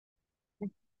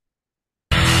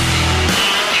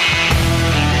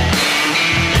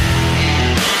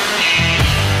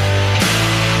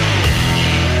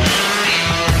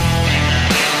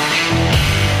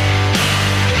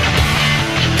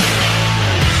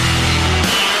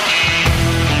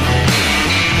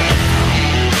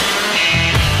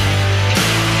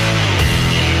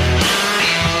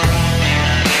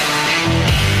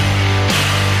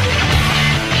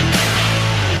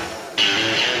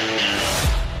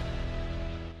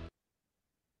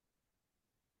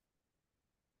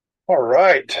All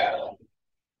right.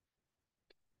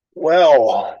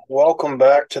 Well, welcome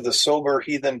back to the Sober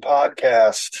Heathen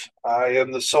podcast. I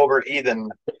am the Sober Heathen,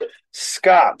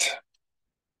 Scott,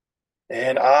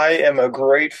 and I am a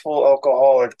grateful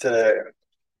alcoholic today.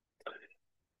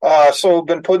 So I've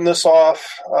been putting this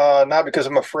off, not because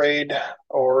I'm afraid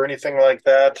or anything like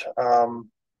that. I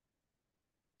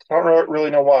don't really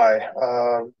know why.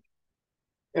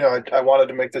 I wanted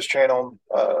to make this channel,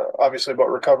 obviously about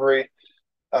recovery.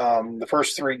 The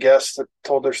first three guests that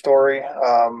told their story,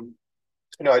 I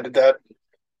did that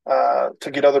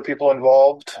to get other people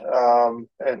involved.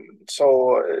 And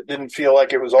so it didn't feel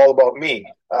like it was all about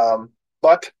me.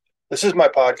 But this is my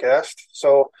podcast.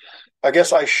 So I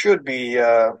guess I should be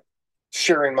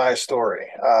sharing my story.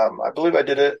 I believe I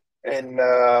did it in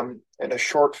a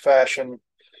short fashion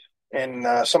in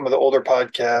some of the older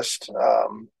podcasts.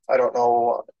 I don't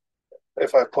know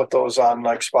if I put those on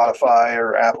like Spotify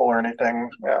or Apple or anything.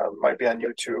 It might be on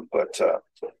YouTube, but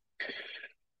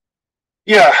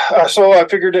yeah, so I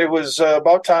figured it was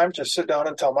about time to sit down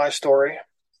and tell my story.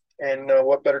 And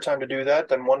what better time to do that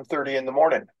than 1:30 in the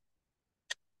morning?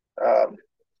 Um,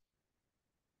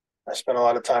 I spent a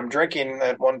lot of time drinking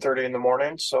at 1:30 in the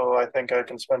morning, so I think I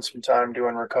can spend some time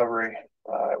doing recovery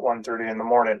at 1:30 in the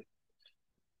morning.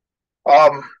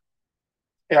 Um,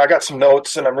 I got some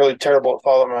notes, and I'm really terrible at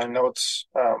following my notes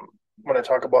when I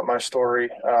talk about my story.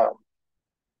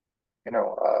 You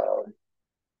know,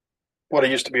 what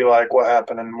it used to be like, what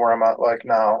happened, and where I'm at like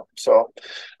now. So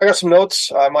I got some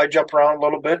notes. I might jump around a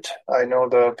little bit. I know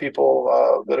the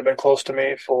people that have been close to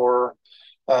me for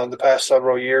the past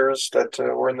several years that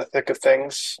were in the thick of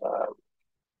things.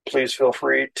 Please feel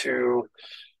free to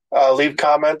leave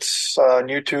comments on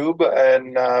YouTube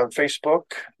and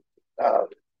Facebook. Uh,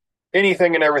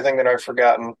 Anything and everything that I've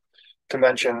forgotten to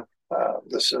mention.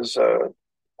 This is a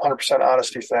 100%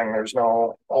 honesty thing. There's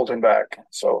no holding back.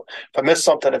 So if I miss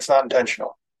something, it's not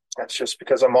intentional. It's just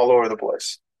because I'm all over the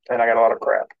place and I got a lot of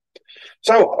crap.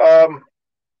 So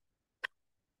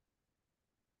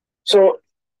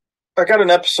I got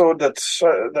an episode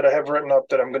that I have written up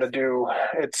that I'm going to do.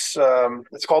 It's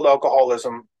called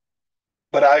alcoholism,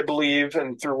 but I believe,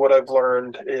 and through what I've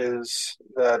learned, is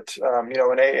that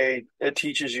in AA it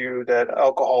teaches you that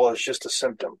alcohol is just a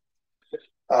symptom.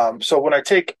 So when I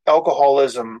take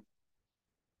alcoholism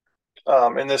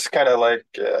in this kind of like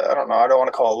I don't know, I don't want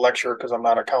to call it a lecture because I'm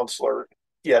not a counselor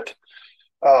yet,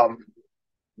 um,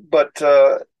 but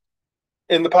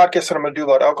in the podcast that I'm going to do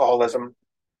about alcoholism,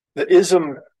 the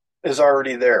ism is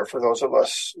already there for those of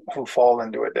us who fall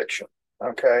into addiction.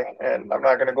 Okay. And I'm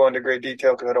not going to go into great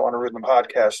detail because I don't want to ruin the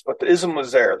podcast, but the ism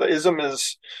was there. The ism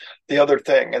is the other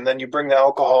thing. And then you bring the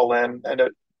alcohol in and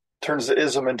it turns the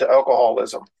ism into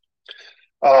alcoholism.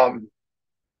 Um,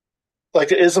 like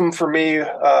the ism for me,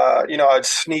 I'd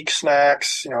sneak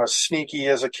snacks, I was sneaky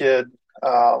as a kid.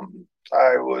 I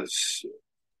was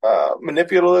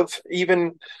manipulative,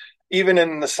 even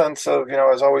in the sense of, I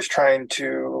was always trying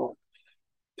to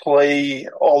play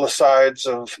all the sides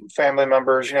of family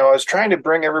members. I was trying to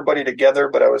bring everybody together,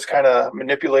 but I was kind of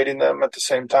manipulating them at the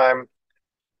same time.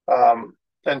 Um,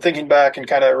 and thinking back and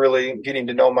kind of really getting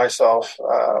to know myself,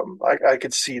 I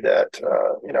could see that,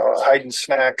 hiding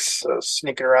snacks,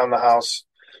 sneaking around the house.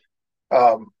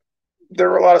 Um,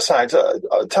 there were a lot of signs,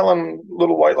 telling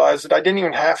little white lies that I didn't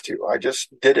even have to. I just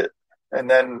did it. And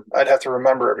then I'd have to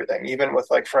remember everything, even with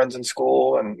like friends in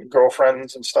school and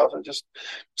girlfriends and stuff, and just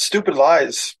stupid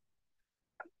lies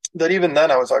that even then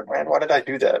I was like, man, why did I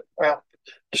do that? Well,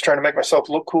 just trying to make myself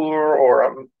look cooler, or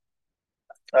I'm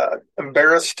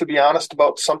embarrassed to be honest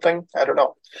about something. I don't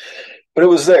know, but it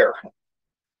was there.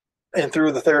 And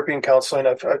through the therapy and counseling,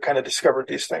 I've kind of discovered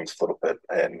these things a little bit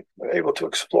and able to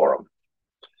explore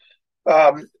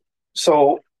them.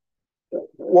 So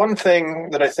one thing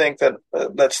that I think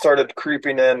that started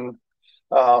creeping in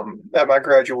at my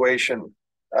graduation,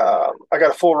 I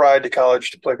got a full ride to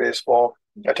college to play baseball.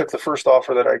 I took the first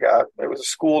offer that I got. It was a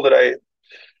school that I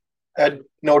had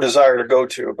no desire to go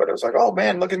to, but I was like, oh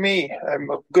man, look at me. I'm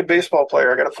a good baseball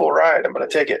player. I got a full ride. I'm going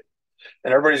to take it.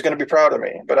 And everybody's going to be proud of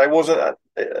me. But I wasn't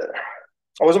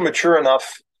mature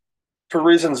enough for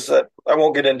reasons that I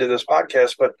won't get into this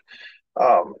podcast, but,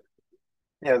 um,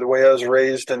 the way I was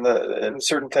raised and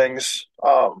certain things,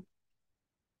 I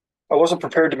wasn't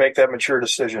prepared to make that mature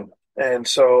decision. And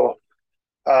so,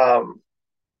 um,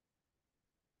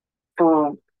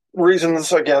 for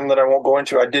reasons again that I won't go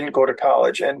into, I didn't go to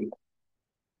college. And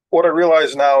what I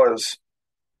realize now is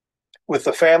with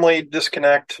the family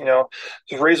disconnect, I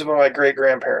was raised by my great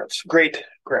grandparents.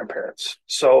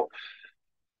 So,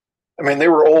 I mean, they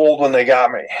were old when they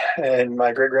got me, and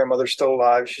my great grandmother's still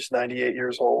alive. She's 98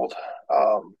 years old.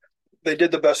 Um, they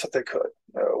did the best that they could.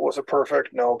 Was it perfect?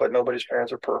 No, but nobody's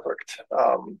parents are perfect.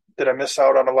 Did I miss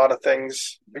out on a lot of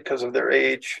things because of their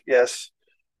age? Yes.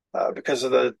 Because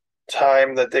of the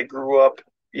time that they grew up?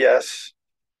 Yes.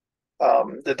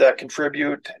 Did that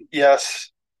contribute?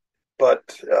 Yes.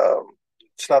 But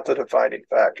it's not the defining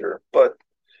factor. But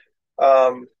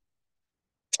um,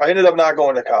 I ended up not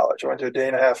going to college. I went to a day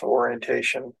and a half of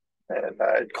orientation, and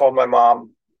I called my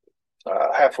mom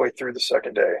halfway through the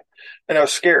second day, and I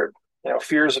was scared.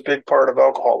 Fear is a big part of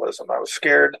alcoholism. I was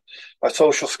scared. My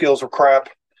social skills were crap,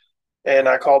 and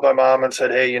I called my mom and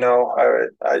said, "Hey, I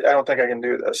don't think I can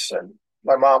do this." And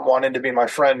my mom, wanting to be my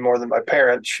friend more than my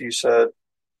parents, she said,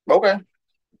 "Okay,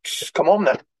 just come home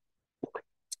then."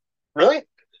 Really?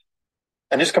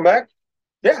 And just come back?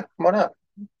 Yeah, why not?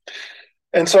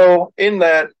 And so in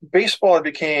that, baseball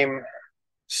became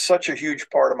such a huge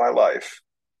part of my life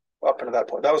up until that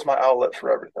point. That was my outlet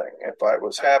for everything. If I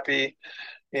was happy,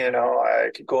 I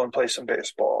could go and play some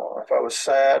baseball. If I was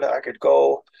sad, I could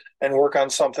go and work on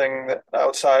something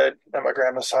outside at my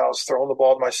grandma's house, throwing the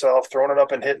ball to myself, throwing it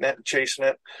up and hitting it and chasing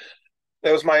it.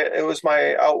 It was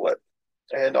my outlet.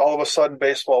 And all of a sudden,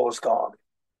 baseball was gone.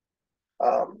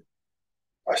 Um,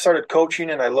 I started coaching,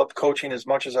 and I loved coaching as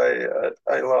much as I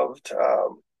loved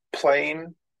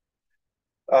playing.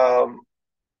 Um,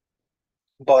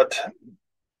 but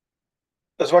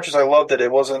as much as I loved it,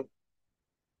 it wasn't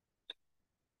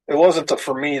the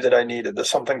for me that I needed, the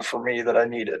something for me that I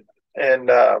needed. And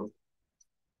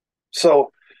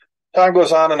so time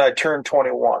goes on, and I turned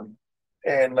 21.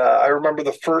 And I remember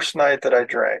the first night that I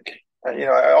drank.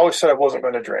 I always said I wasn't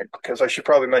going to drink because I should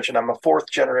probably mention I'm a fourth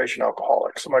generation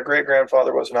alcoholic. So my great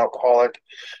grandfather was an alcoholic.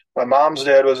 My mom's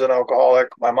dad was an alcoholic.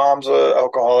 My mom's an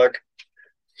alcoholic.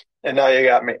 And now you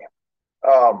got me.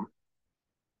 Um,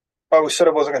 I always said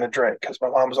I wasn't going to drink because my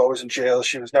mom was always in jail.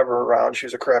 She was never around. She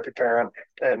was a crappy parent.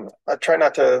 And I try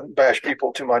not to bash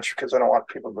people too much because I don't want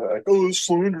people to be like, oh,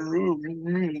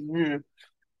 slander.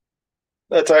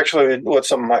 That's actually what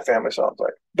some of my family sounds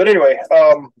like. But anyway,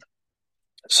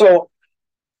 so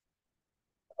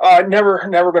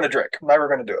never going to drink. Never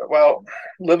going to do it. Well,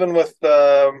 living with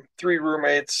three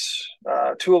roommates,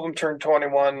 two of them turned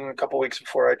 21 a couple weeks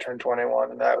before I turned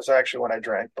 21, and that was actually when I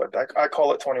drank. But I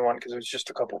call it 21 because it was just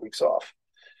a couple weeks off.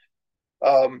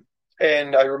 Um,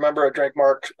 and I remember I drank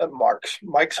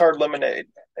Mike's Hard Lemonade,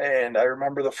 and I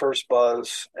remember the first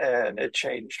buzz, and it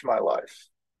changed my life.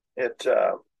 It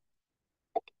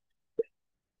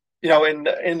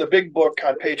in the big book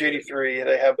on page 83,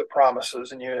 they have the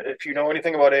promises. And if you know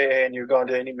anything about AA and you've gone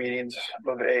to any meetings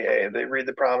of AA, they read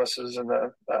the promises in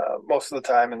the most of the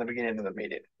time in the beginning of the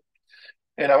meeting.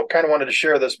 And I kind of wanted to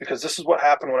share this because this is what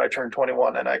happened when I turned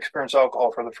 21 and I experienced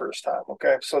alcohol for the first time.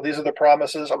 Okay, so these are the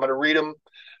promises. I'm going to read them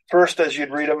first as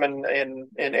you'd read them in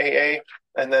AA,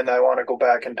 and then I want to go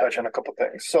back and touch on a couple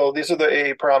things. So these are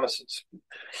the AA promises,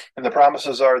 and the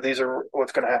promises are these are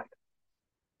what's going to happen.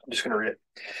 I'm just going to read it.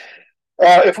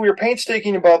 If we are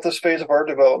painstaking about this phase of our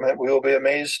development, we will be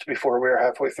amazed before we are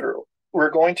halfway through.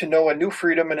 We're going to know a new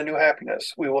freedom and a new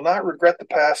happiness. We will not regret the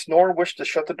past nor wish to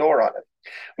shut the door on it.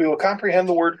 We will comprehend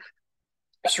the word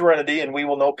serenity and we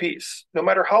will know peace. No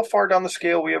matter how far down the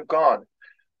scale we have gone,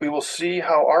 we will see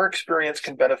how our experience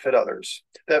can benefit others.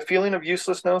 That feeling of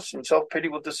uselessness and self-pity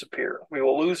will disappear. We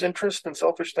will lose interest in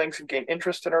selfish things and gain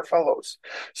interest in our fellows.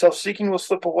 Self-seeking will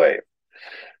slip away.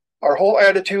 Our whole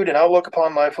attitude and outlook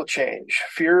upon life will change.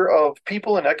 Fear of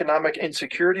people and economic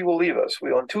insecurity will leave us.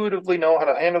 We will intuitively know how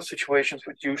to handle situations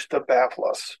which used to baffle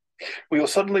us. We will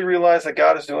suddenly realize that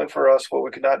God is doing for us what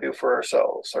we could not do for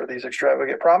ourselves. Are these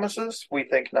extravagant promises? We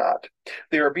think not.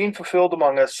 They are being fulfilled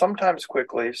among us, sometimes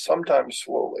quickly, sometimes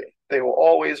slowly. They will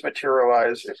always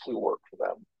materialize if we work for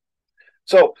them.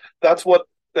 So that's what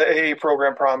the AA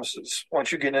program promises.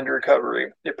 Once you get into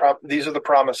recovery, these are the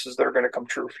promises that are going to come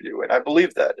true for you. And I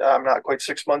believe that. I'm not quite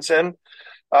 6 months in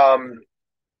um,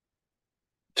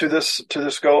 to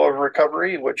this goal of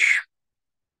recovery, which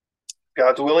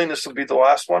God's willing, this will be the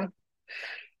last one.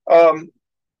 Um,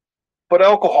 but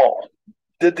alcohol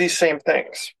did these same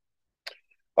things.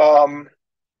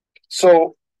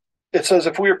 So it says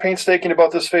if we are painstaking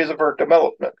about this phase of our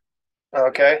development,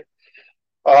 okay,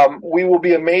 we will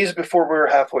be amazed before we're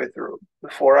halfway through.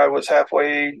 Before I was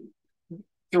halfway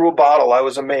through a bottle, I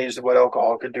was amazed at what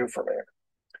alcohol could do for me.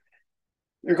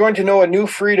 You're going to know a new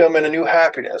freedom and a new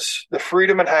happiness. The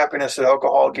freedom and happiness that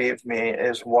alcohol gave me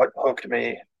is what hooked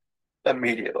me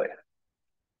immediately.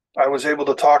 I was able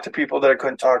to talk to people that I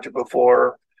couldn't talk to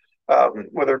before,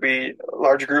 whether it be a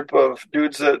large group of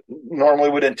dudes that normally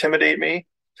would intimidate me,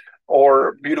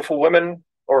 or beautiful women,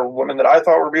 or women that I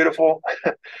thought were beautiful.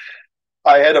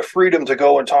 I had a freedom to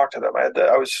go and talk to them.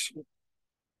 I was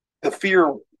the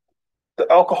fear,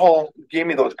 the alcohol gave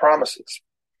me those promises.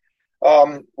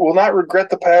 Will not regret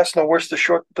the past, nor wish to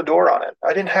shut the door on it.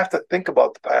 I didn't have to think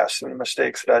about the past and the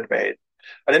mistakes that I'd made.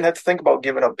 I didn't have to think about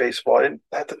giving up baseball. I didn't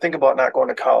have to think about not going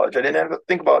to college. I didn't have to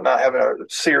think about not having a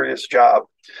serious job.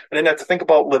 I didn't have to think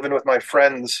about living with my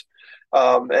friends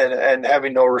and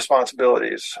having no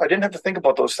responsibilities. I didn't have to think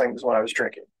about those things when I was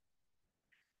drinking.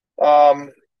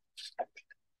 Um,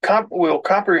 we'll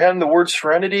comprehend the word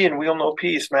serenity and we'll know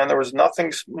peace, man. There was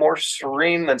nothing more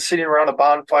serene than sitting around a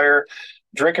bonfire,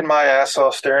 drinking my ass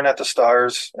off, staring at the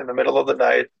stars in the middle of the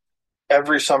night,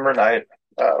 every summer night,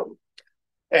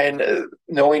 and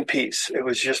knowing peace. It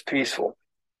was just peaceful.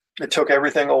 It took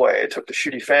everything away. It took the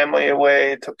shitty family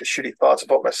away. It took the shitty thoughts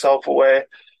about myself away,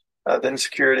 the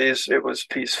insecurities. It was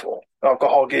peaceful.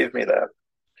 Alcohol gave me that.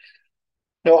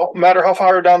 No matter how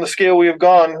far down the scale we have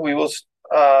gone, we will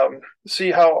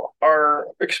see how our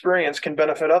experience can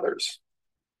benefit others.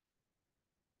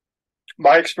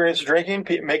 My experience drinking,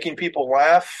 making people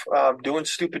laugh, doing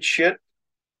stupid shit,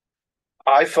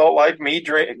 I felt like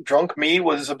drunk me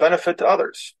was a benefit to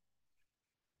others.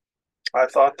 I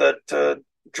thought that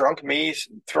drunk me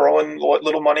throwing what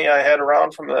little money I had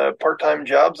around from the part-time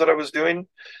jobs that I was doing,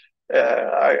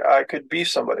 I could be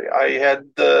somebody. I had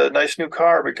the nice new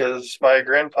car because my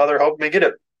grandfather helped me get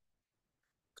it.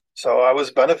 So I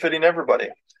was benefiting everybody.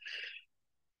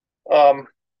 Um,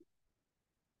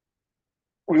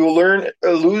 we will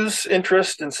lose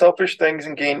interest in selfish things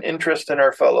and gain interest in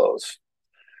our fellows.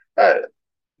 Uh,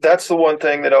 that's the one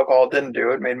thing that alcohol didn't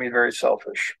do. It made me very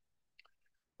selfish.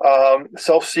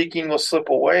 Self-seeking will slip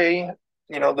away.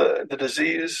 You know, the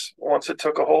disease, once it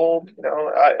took a hold, you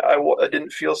know, I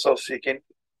didn't feel self-seeking,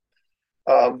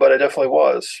 but I definitely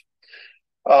was.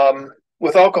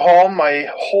 With alcohol, my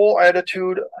whole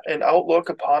attitude and outlook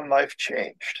upon life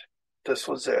changed. This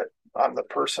was it. I'm the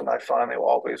person I finally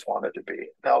always wanted to be.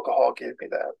 And alcohol gave me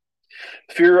that.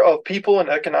 Fear of people and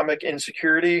economic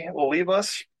insecurity will leave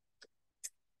us.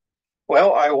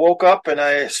 Well, I woke up and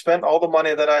I spent all the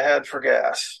money that I had for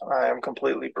gas. I am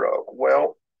completely broke.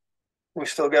 Well, we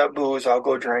still got booze. I'll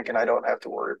go drink and I don't have to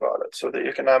worry about it. So the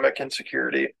economic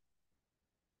insecurity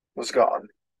was gone.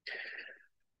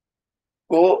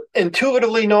 We'll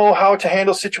intuitively know how to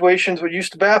handle situations that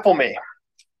used to baffle me.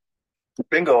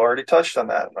 Bingo, already touched on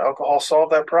that. Alcohol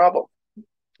solved that problem.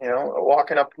 You know,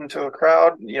 walking up into a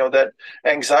crowd, you know, that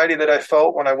anxiety that I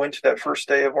felt when I went to that first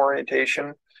day of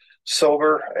orientation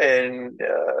sober, and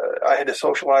I had to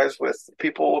socialize with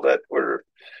people that were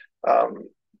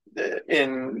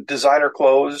in designer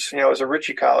clothes. You know, it was a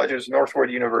Ritchie College. It was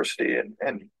Northwood University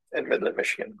in Midland,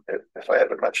 Michigan. If I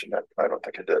haven't mentioned that, I don't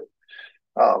think I did.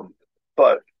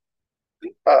 But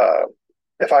uh,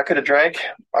 if I could have drank,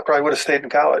 I probably would have stayed in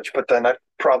college, but then I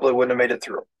probably wouldn't have made it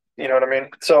through. You know what I mean?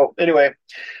 So anyway,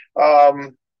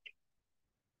 um,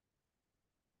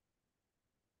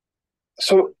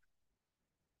 so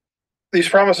these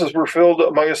promises were filled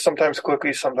among us sometimes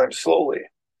quickly, sometimes slowly.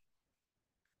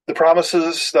 The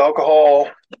promises,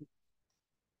 the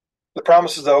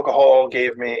promises the alcohol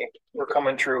gave me were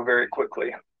coming true very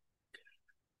quickly.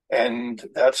 And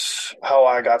that's how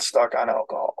I got stuck on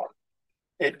alcohol.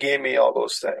 It gave me all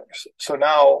those things. So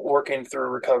now working through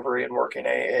recovery and working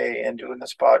AA and doing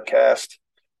this podcast,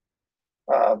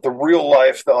 the real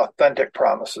life, the authentic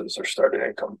promises are starting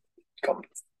to come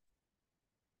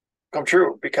come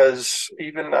true, because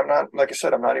even I'm not, like I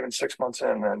said, I'm not even 6 months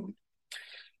in, and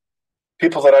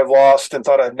people that I've lost and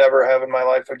thought I'd never have in my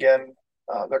life again,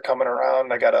 they're coming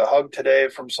around. I got a hug today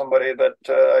from somebody that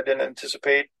I didn't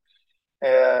anticipate,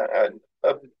 a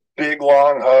big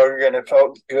long hug, and it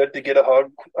felt good to get a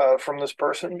hug from this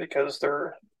person because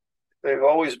they've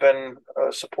always been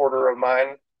a supporter of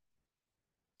mine,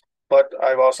 but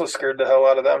I've also scared the hell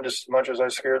out of them just as much as I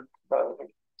scared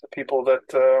the people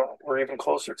that were even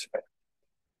closer to me.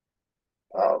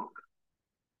 Um,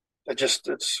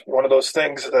 it's one of those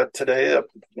things that today,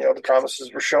 you know, the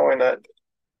promises were showing that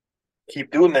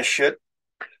keep doing this shit,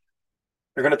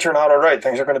 you're going to turn out all right.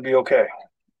 Things are going to be okay,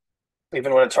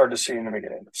 even when it's hard to see in the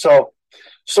beginning. So,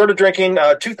 started drinking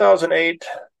 2008.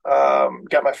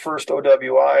 Got my first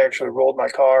OWI. Actually, rolled my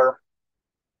car.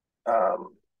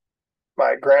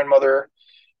 My grandmother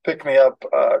picked me up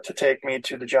to take me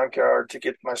to the junkyard to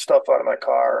get my stuff out of my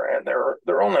car, and there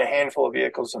are only a handful of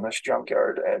vehicles in this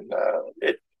junkyard, and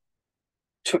it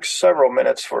took several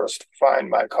minutes for us to find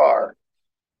my car.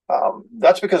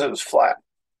 That's because it was flat.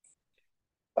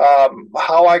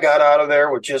 How I got out of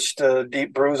there with just a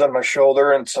deep bruise on my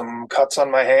shoulder and some cuts on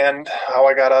my hand, how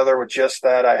I got out of there with just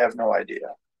that, I have no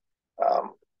idea.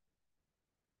 Um,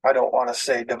 I don't want to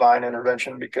say divine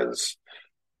intervention because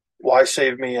why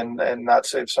save me and not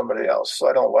save somebody else? So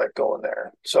I don't like going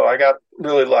there. So I got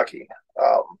really lucky.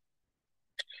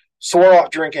 Swore off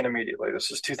drinking immediately.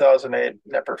 This is 2008.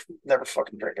 Never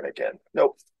fucking drinking again.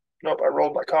 Nope. Nope. I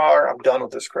rolled my car. I'm done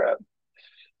with this crap.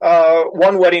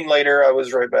 One wedding later, I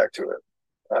was right back to it.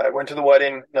 I went to the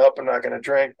wedding. Nope, I'm not going to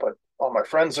drink, but all my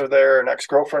friends are there. An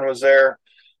ex-girlfriend was there.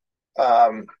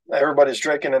 Everybody's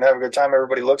drinking and having a good time.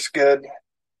 Everybody looks good.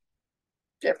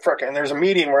 Yeah, fucking. There's a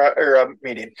meeting or a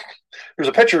meeting. There's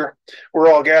a picture.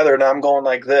 We're all gathered, and I'm going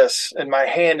like this, and my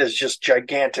hand is just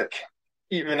gigantic,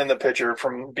 even in the picture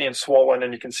from being swollen,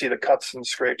 and you can see the cuts and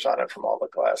scrapes on it from all the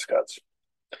glass cuts.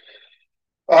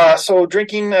 So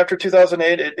drinking after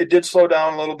 2008, it did slow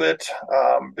down a little bit.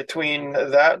 Between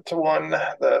that one,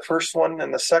 the first one,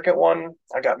 and the second one,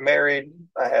 I got married.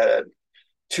 I had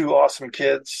two awesome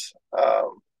kids.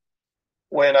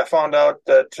 When I found out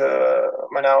that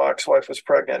my now ex-wife was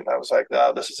pregnant, I was like,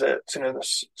 "No, this is it.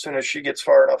 As soon as she gets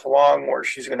far enough along where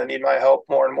she's going to need my help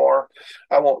more and more,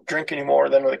 I won't drink anymore.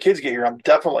 Then when the kids get here, I'm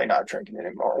definitely not drinking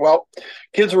anymore." Well,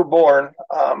 kids were born.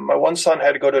 My one son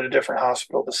had to go to a different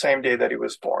hospital the same day that he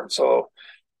was born. So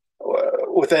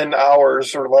within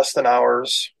hours or less than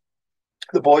hours,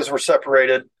 the boys were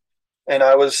separated, and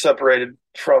I was separated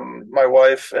from my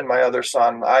wife and my other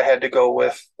son. I had to go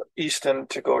with Easton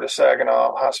to go to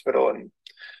Saginaw Hospital, and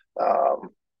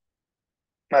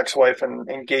my ex-wife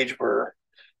and Gage were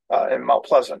in Mount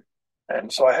Pleasant.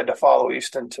 And so I had to follow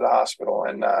Easton to the hospital.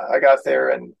 And I got there,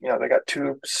 and they got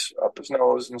tubes up his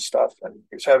nose and stuff, and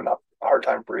he was having a hard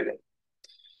time breathing.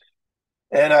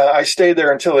 And I stayed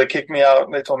there until they kicked me out,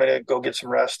 and they told me to go get some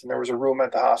rest. And there was a room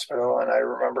at the hospital, and I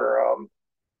remember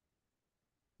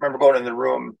going in the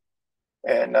room,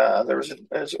 and it was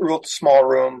a real small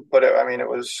room, but it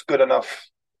was good enough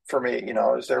for me.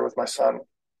 I was there with my son,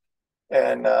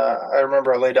 and I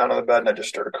remember I lay down on the bed and I just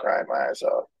started crying my eyes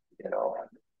out.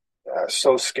 I was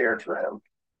so scared for him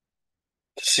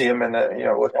to see him in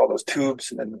with all those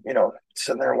tubes, and then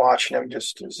sitting there watching him,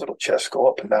 just his little chest go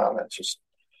up and down.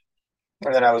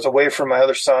 And then I was away from my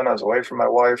other son. I was away from my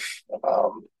wife.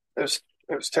 It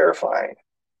was terrifying,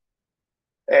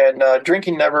 and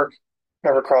drinking never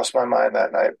crossed my mind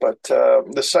that night. But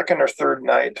the second or third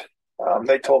night,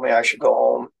 they told me I should go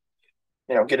home,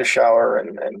 get a shower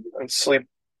and sleep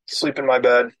in my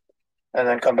bed, and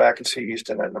then come back and see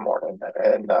Easton in the morning.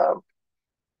 And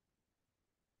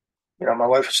my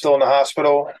wife was still in the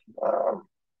hospital.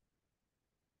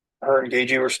 Her and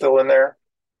Gagey were still in there.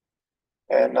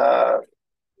 And as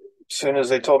soon as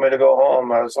they told me to go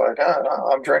home, I was like,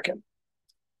 I'm drinking.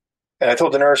 And I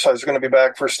told the nurse I was going to be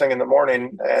back first thing in the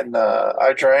morning, and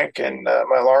I drank, and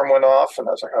my alarm went off, and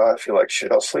I was like, I feel like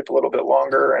shit. I'll sleep a little bit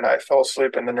longer, and I fell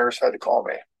asleep, and the nurse had to call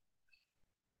me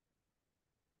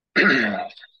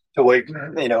to wake,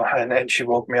 and she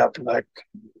woke me up and like,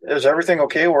 is everything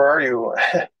okay? Where are you?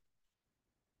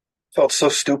 Felt so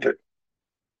stupid.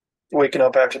 Waking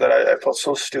up after that, I felt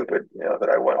so stupid, that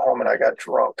I went home and I got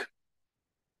drunk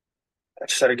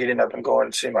instead of getting up and going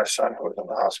and see my son who was in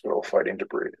the hospital fighting to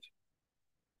breathe.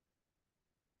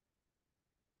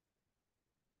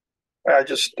 I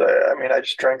just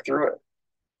drank through it,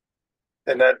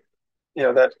 and that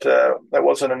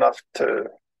wasn't enough to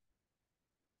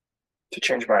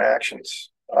change my actions.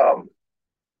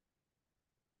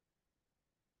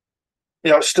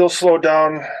 Still slowed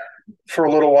down for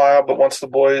a little while, but once the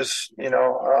boys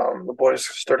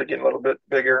started getting a little bit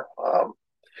bigger,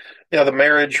 the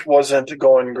marriage wasn't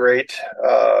going great.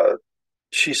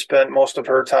 She spent most of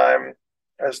her time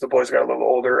as the boys got a little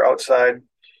older outside,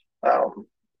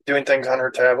 doing things on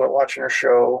her tablet, watching her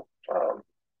show,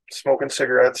 smoking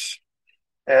cigarettes,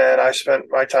 and I spent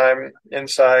my time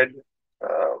inside,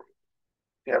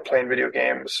 playing video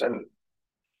games and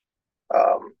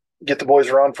get the boys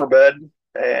around for bed.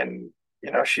 And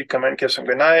she'd come in, kiss them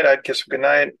goodnight. I'd kiss them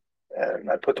goodnight, and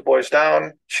I'd put the boys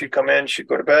down. She'd come in, she'd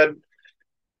go to bed,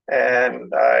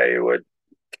 and I would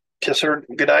kiss her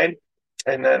goodnight.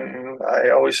 And then I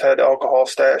always had alcohol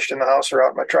stashed in the house or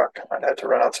out in my truck. I'd have to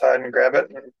run outside and grab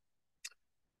it. And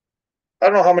I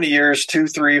don't know how many years, 2,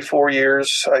 3, 4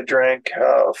 years, I drank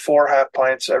 4 half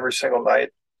pints every single night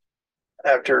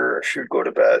after she'd go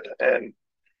to bed. And,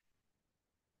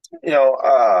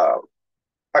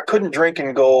 I couldn't drink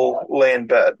and go lay in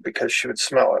bed because she would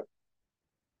smell it.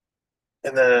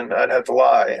 And then I'd have to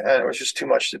lie, and it was just too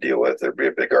much to deal with. There'd be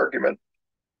a big argument.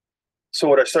 So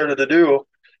what I started to do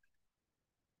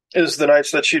is the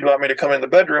nights that she'd want me to come in the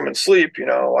bedroom and sleep,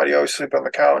 why do you always sleep on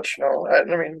the couch?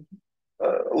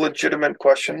 Legitimate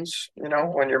questions,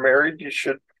 when you're married, you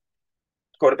should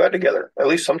go to bed together, at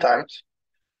least sometimes.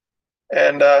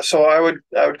 And so I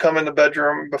would come in the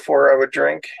bedroom before I would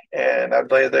drink, and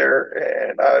I'd lay there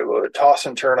and I would toss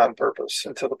and turn on purpose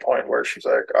until the point where she's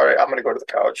like, "All right, I'm going to go to the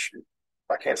couch.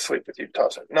 I can't sleep with you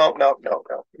tossing. No, no, no,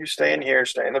 no. You stay in here,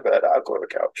 stay in the bed. I'll go to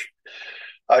the couch."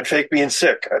 I'd fake being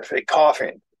sick. I'd fake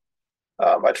coughing.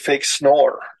 I'd fake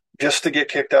snore just to get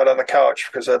kicked out on the couch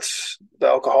because that's the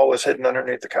alcohol was hidden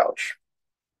underneath the couch.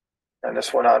 And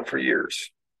this went on for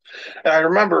years. And I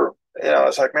remember, I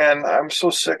was like, man, I'm so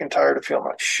sick and tired of feeling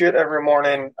like shit every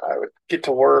morning. I would get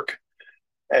to work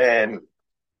and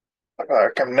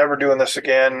like, I'm never doing this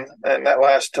again. And that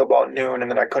lasted till about noon.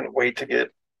 And then I couldn't wait for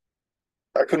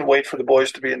the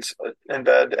boys to be in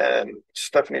bed and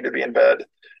Stephanie to be in bed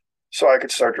so I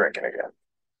could start drinking again,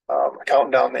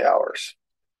 counting down the hours.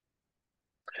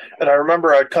 And I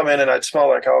remember I'd come in and I'd smell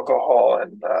like alcohol,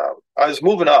 and I was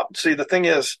moving up. See, the thing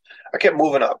is, I kept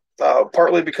moving up,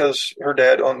 partly because her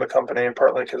dad owned the company, and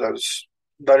partly because I was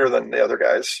better than the other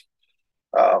guys.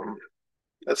 Um,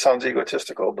 that sounds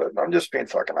egotistical, but I'm just being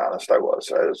fucking honest. I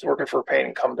was working for a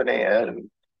painting company, and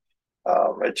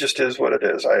it just is what it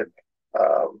is.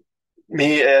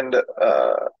 Me and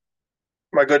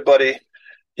my good buddy,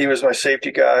 he was my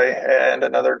safety guy, and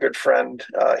another good friend,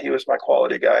 he was my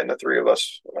quality guy, and the three of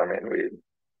us. I mean,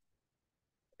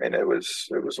 it was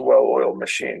a well-oiled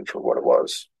machine for what it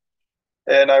was.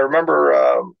 And I remember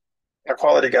a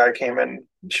quality guy came in,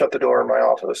 shut the door in my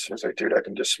office. He was like, "Dude, I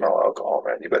can just smell alcohol,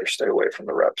 man. You better stay away from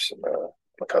the reps and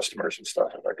the customers and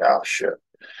stuff." I'm like, "Ah, shit."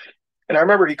 And I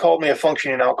remember he called me a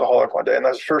functioning alcoholic one day, and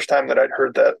that's the first time that I'd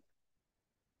heard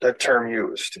that term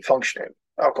used, functioning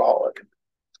alcoholic.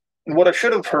 And what I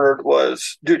should have heard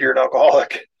was, "Dude, you're an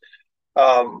alcoholic."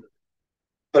 Um,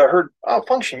 but I heard, "Oh,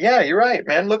 function. Yeah, you're right,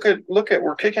 man. Look at,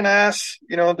 we're kicking ass.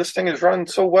 This thing is running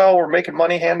so well. We're making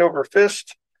money hand over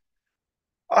fist.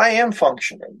 I am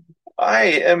functioning. I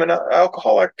am an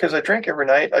alcoholic because I drink every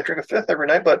night. I drink a fifth every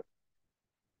night, but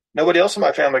nobody else in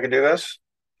my family can do this.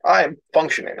 I am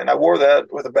functioning." And I wore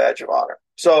that with a badge of honor.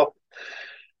 So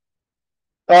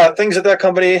things at that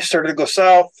company started to go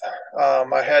south.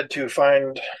 I had to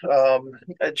find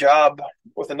a job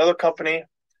with another company,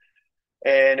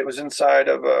 and it was inside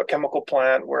of a chemical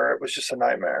plant where it was just a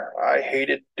nightmare. I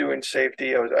hated doing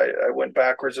safety. I went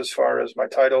backwards as far as my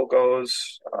title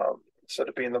goes. Instead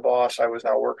of being the boss, I was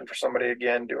now working for somebody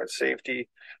again doing safety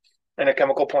in a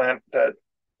chemical plant that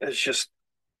is just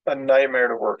a nightmare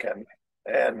to work in.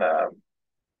 And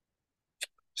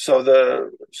so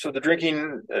the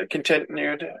drinking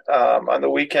continued on the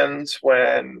weekends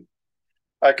when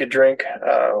I could drink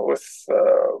with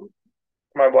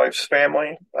my wife's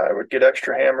family. I would get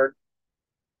extra hammered.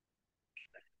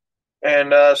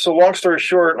 And so, long story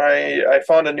short, I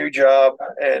found a new job,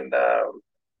 and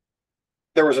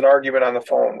there was an argument on the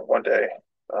phone one day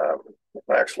with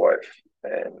my ex-wife,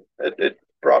 and it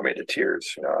brought me to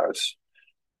tears.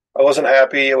 I wasn't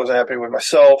happy. I wasn't happy with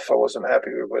myself. I wasn't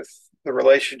happy with the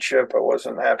relationship. I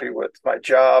wasn't happy with my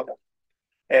job,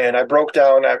 and I broke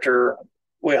down after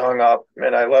we hung up,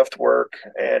 and I left work,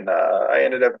 and I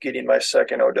ended up getting my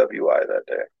second OWI that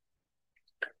day,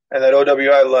 and that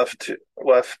OWI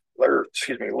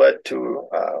led to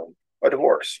a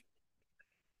divorce.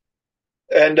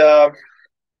 And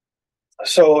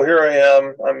so here I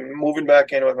am. I'm moving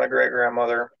back in with my great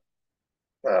grandmother,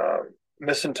 uh,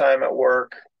 missing time at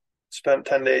work, spent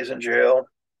 10 days in jail,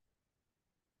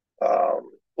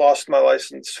 lost my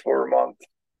license for a month.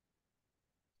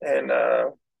 And,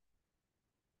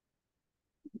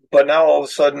 but now all of a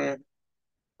sudden,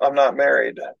 I'm not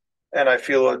married and I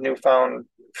feel a newfound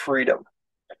freedom.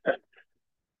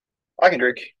 I can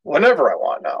drink whenever I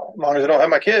want now, as long as I don't have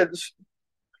my kids.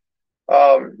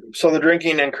 So the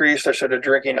drinking increased. I started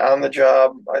drinking on the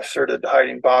job. I started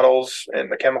hiding bottles in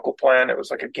the chemical plant. It was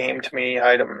like a game to me,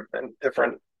 hide them in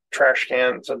different trash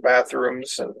cans and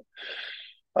bathrooms, and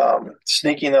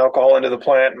sneaking alcohol into the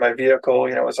plant in my vehicle.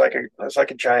 It was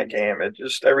like a giant game.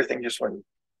 Everything just went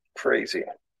crazy.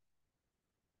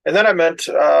 And then I met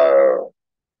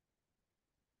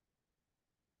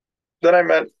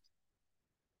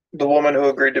the woman who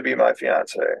agreed to be my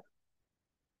fiance.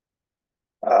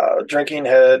 Drinking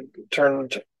had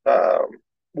turned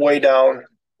way down.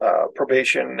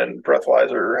 Probation and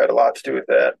breathalyzer had a lot to do with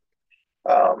that.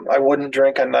 I wouldn't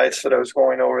drink on nights that I was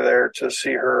going over there to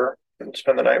see her and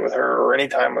spend the night with her or any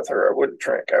time with her. I wouldn't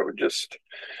drink. I would just,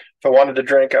 if I wanted to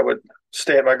drink, I would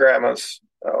stay at my grandma's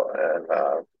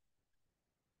and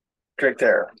drink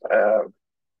there.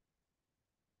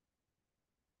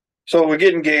 So we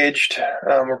get engaged.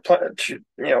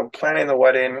 Planning the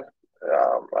wedding.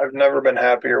 I've never been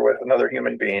happier with another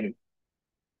human being.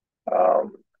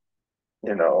 Um,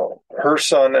 Her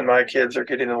son and my kids are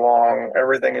getting along.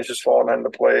 Everything is just falling into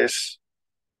place.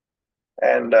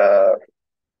 And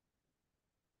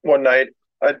one night,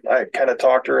 I kind of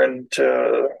talked her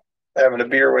into having a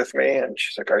beer with me, and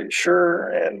she's like, "Are you sure?"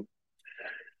 And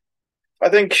I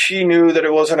think she knew that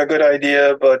it wasn't a good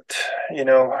idea, but you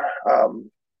know,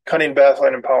 cunning,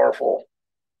 baffling, and powerful.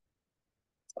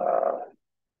 Uh,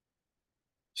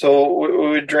 so we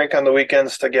would drink on the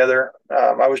weekends together.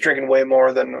 I was drinking way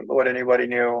more than what anybody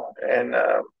knew, and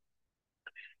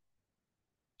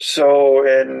so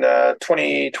in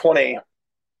 2020,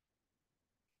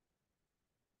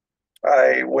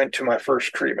 I went to my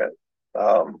first treatment.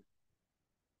 Um,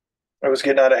 I was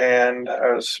getting out of hand.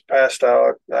 I was passed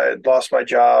out. I had lost my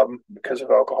job because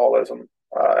of alcoholism.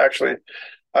 Actually,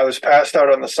 I was passed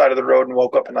out on the side of the road and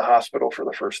woke up in the hospital for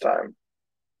the first time.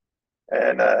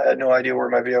 And I had no idea where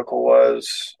my vehicle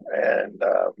was, and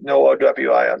no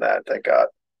OWI on that, thank God.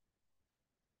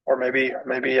 Or maybe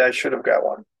I should have got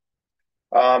one.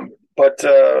 But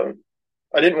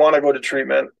I didn't want to go to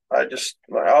treatment. I'll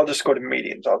just go to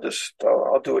meetings. I'll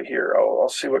do it here. I'll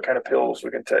see what kind of pills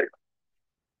we can take,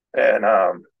 and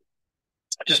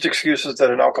just excuses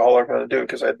that an alcoholic going to do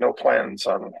because I had no plans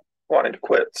on wanting to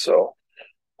quit. So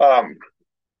um,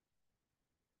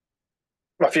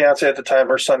 my fiance at the time,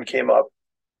 her son came up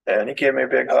and he gave me a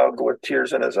big hug with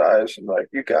tears in his eyes and like,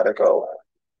 you gotta go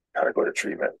to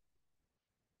treatment.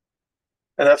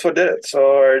 And that's what did it.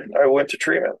 So I went to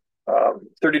treatment.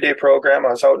 30-day program. I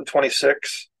was out in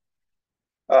 26.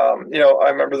 I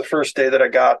remember the first day that I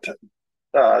got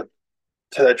uh,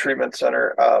 to that treatment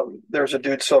center. There was a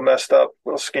dude so messed up,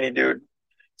 little skinny dude.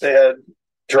 They had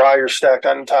dryers stacked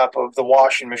on top of the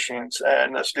washing machines,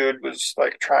 and this dude was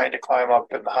like trying to climb up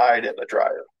and hide in the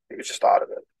dryer. He was just out of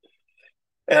it.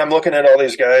 And I'm looking at all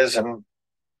these guys, and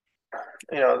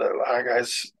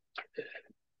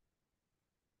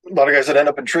a lot of guys that end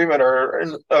up in treatment are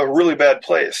in a really bad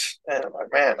place. And I'm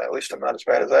like, man, at least I'm not as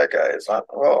bad as that guy.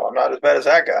 I'm not as bad as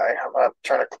that guy. I'm not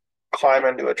trying to climb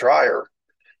into a dryer.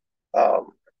 Um,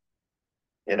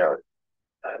 you know,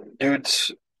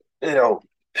 dudes, you know,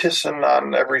 pissing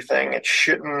on everything and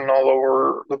shitting all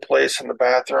over the place in the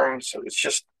bathrooms.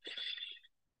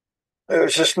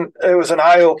 It was an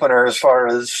eye opener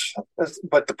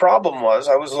but the problem was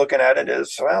I was looking at it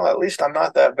as, well, at least I'm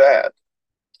not that bad.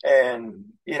 And,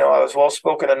 I was well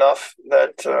spoken enough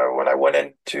that when I went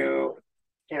into,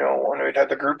 when we'd had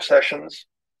the group sessions,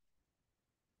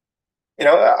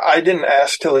 I didn't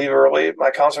ask to leave early.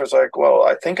 My counselor was like, well,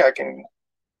 I think I can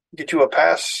get you a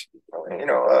pass,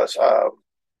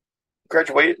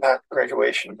 not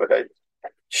graduation, but I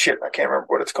can't remember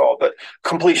what it's called, but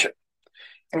completion.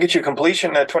 And get you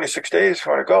completion at 26 days if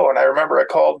you want to go. And I remember I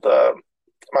called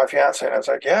my fiance and I was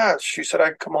like, yeah, she said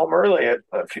I'd come home early at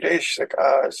a few days. She's like,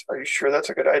 are you sure that's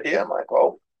a good idea? I'm like,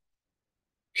 well,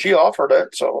 she offered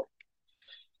it. So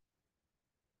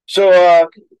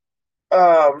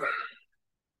um,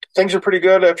 things are pretty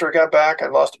good after I got back. I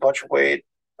lost a bunch of weight.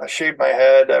 I shaved my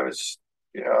head. I was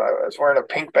wearing a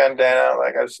pink bandana.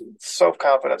 Like self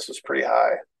confidence was pretty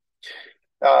high.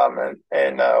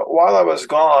 And while I was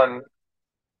gone,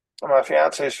 my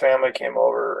fiance's family came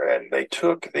over and they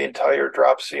took the entire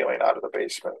drop ceiling out of the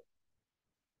basement.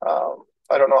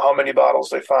 I don't know how many bottles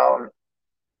they found,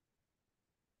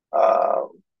 um,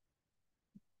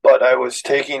 but I was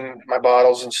taking my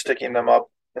bottles and sticking them up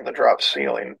in the drop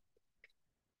ceiling.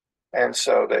 And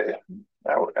so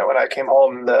when I came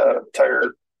home, the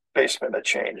entire basement had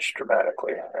changed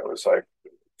dramatically. It was like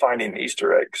finding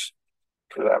Easter eggs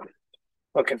for them,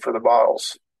 looking for the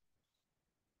bottles.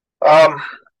 Um,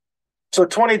 so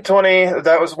 2020,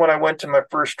 that was when I went to my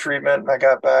first treatment. I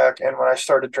got back, and when I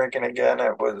started drinking again,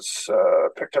 it was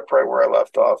picked up right where I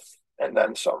left off, and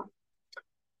then some.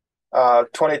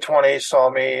 2020 saw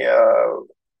me.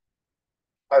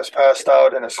 I was passed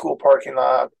out in a school parking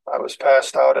lot. I was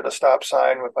passed out at a stop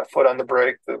sign with my foot on the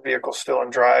brake. The vehicle still in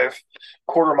drive,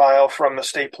 quarter mile from the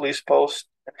state police post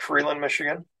in Freeland,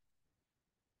 Michigan.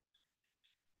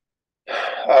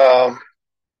 Um,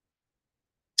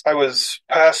 I was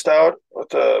passed out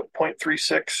with a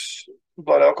 .36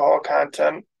 blood alcohol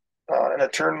content in a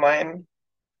turn lane.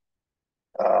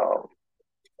 Um,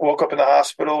 Woke up in the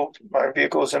hospital. My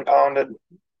vehicle was impounded.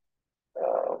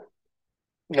 Uh,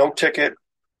 no ticket.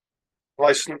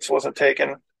 License wasn't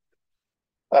taken.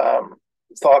 Um,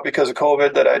 Thought because of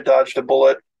COVID that I dodged a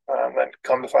bullet. Then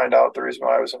come to find out the reason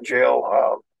why I was in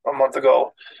jail a month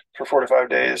ago for 45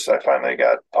 days, I finally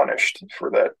got punished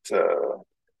for that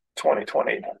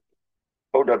 2020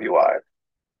 OWI.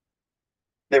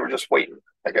 They were just waiting,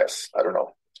 I guess. I don't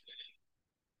know.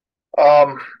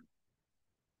 Um,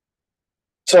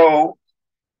 so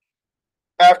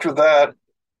after that,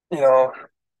 you know,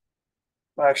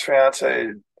 my ex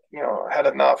fiance, had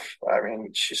enough. I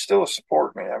mean, she still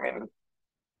supported me. I mean,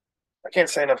 I can't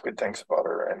say enough good things about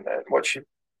her and what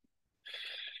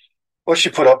she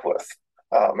put up with,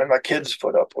 and my kids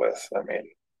put up with. I mean,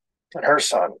 and her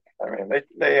son. I mean,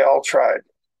 they all tried,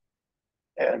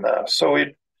 and so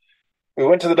we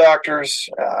went to the doctors.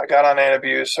 I got on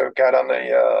Antabuse. I got on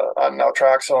the on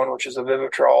naltrexone, which is a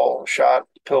Vivitrol shot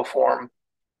pill form.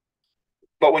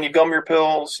 But when you gum your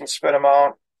pills and spit them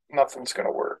out, nothing's going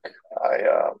to work.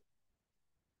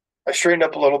 I straightened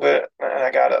up a little bit, and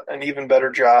I got an even better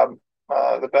job.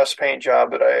 The best paying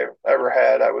job that I ever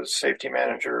had. I was safety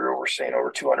manager, overseeing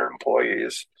over 200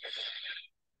 employees.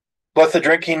 But the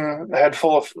drinking had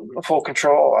full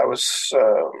control. I was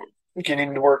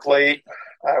getting to work late.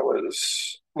 I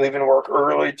was leaving work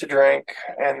early to drink,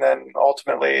 and then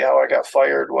ultimately, how I got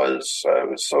fired was I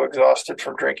was so exhausted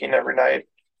from drinking every night,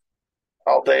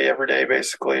 all day, every day,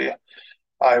 basically.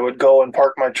 I would go and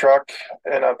park my truck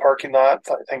in a parking lot,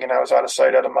 thinking I was out of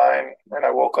sight, out of mind, and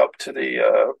I woke up to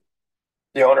the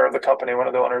owner of the company, one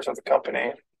of the owners of the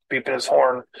company, beeping his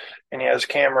horn, and he has a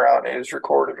camera out and he was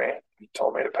recording me. He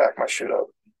told me to pack my shit up.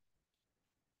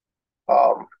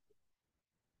 Um,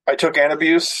 I took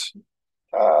Antabuse,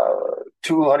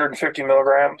 250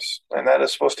 milligrams, and that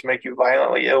is supposed to make you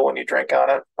violently ill when you drink on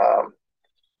it. I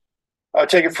would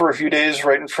take it for a few days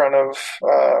right in front of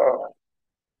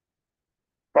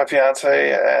my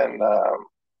fiance, and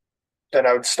then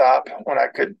I would stop when I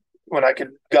could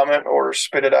gum it or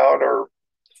spit it out or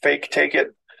fake take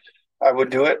it. I would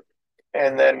do it,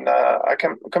 and then I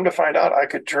come to find out I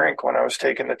could drink when I was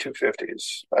taking the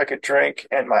 250s. I could drink,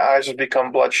 and my eyes would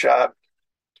become bloodshot.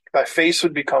 My face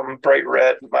would become bright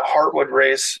red. My heart would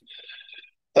race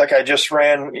like I just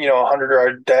ran,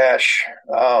 100-yard dash.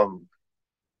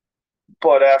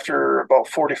 But after about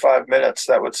 45 minutes,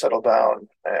 that would settle down,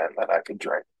 and then I could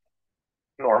drink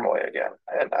normally again.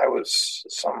 And I was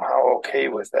somehow okay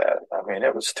with that. I mean,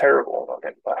 it was terrible. I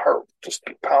mean, my heart would just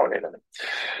be pounding.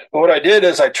 But what I did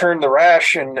is I turned the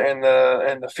rash and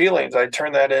the feelings, I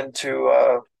turned that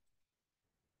into,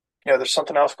 there's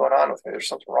something else going on with me. There's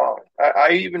something wrong.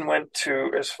 I even went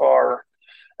to as far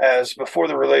as before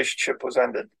the relationship was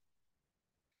ended.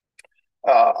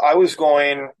 I was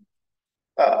going,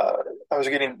 uh, I was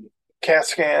getting CAT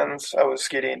scans. I was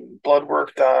getting blood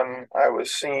work done. I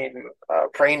was seeing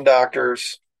brain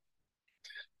doctors,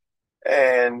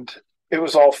 and it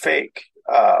was all fake.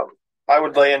 I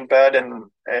would lay in bed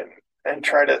and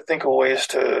try to think of ways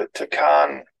to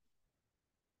con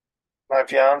my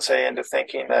fiance into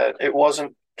thinking that it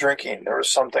wasn't drinking. There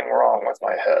was something wrong with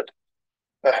my head.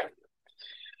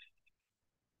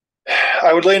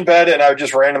 I would lay in bed and I would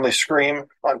just randomly scream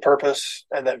on purpose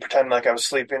and then pretend like I was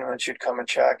sleeping, and then she'd come and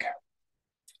check.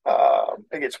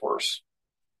 It gets worse.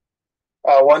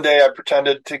 One day I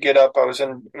pretended to get up. I was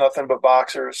in nothing but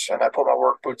boxers, and I put my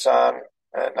work boots on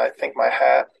and I think my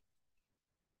hat.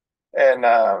 And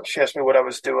she asked me what I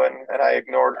was doing, and I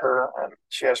ignored her. And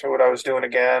she asked me what I was doing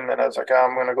again, and I was like,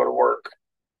 I'm going to go to work.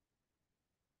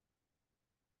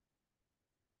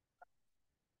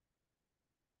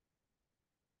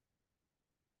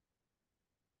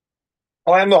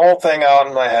 Planned the whole thing out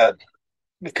in my head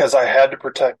because I had to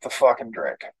protect the fucking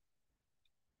drink.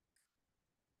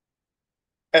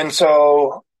 And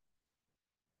so,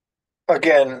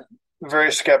 again,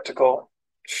 very skeptical.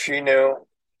 She knew,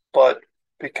 but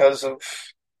because of,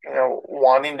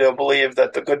 wanting to believe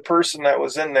that the good person that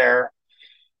was in there,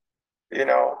 you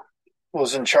know,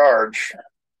 was in charge,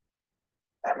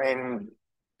 I mean,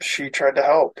 she tried to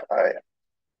help.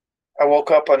 I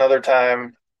woke up another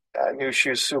time. I knew she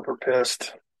was super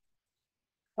pissed.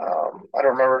 I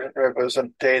don't remember if it was a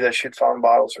day that she'd found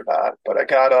bottles or not, but I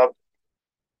got up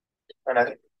and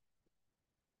the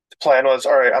plan was,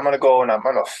 all right, I'm going to go and I'm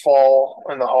going to fall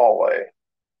in the hallway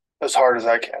as hard as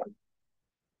I can.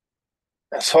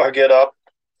 And so I get up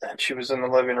and she was in the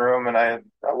living room, and I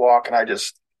walk and I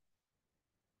just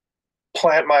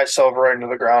plant myself right into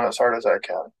the ground as hard as I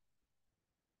can.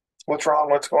 What's wrong?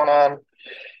 What's going on?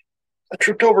 I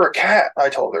tripped over a cat, I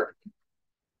told her.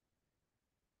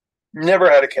 Never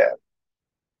had a cat.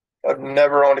 I've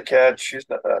never owned a cat.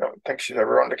 I don't think she's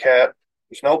ever owned a cat.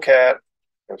 There's no cat.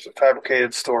 It was a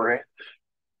fabricated story,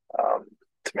 um,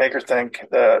 to make her think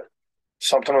that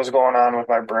something was going on with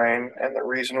my brain, and the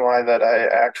reason why that I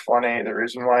act funny, the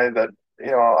reason why that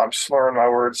I'm slurring my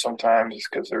words sometimes is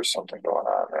because there's something going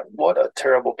on. And what a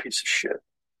terrible piece of shit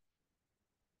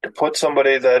to put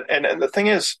somebody that. And the thing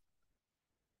is,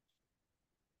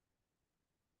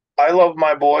 I love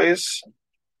my boys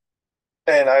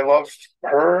and I love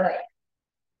her,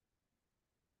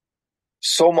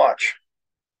 so much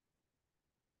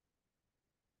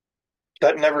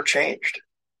that never changed.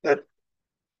 That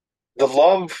the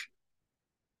love,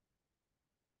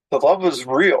 the love is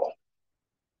real.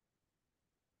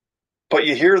 But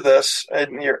you hear this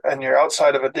and you're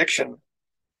outside of addiction.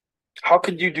 How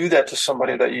could you do that to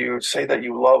somebody that you say that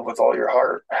you love with all your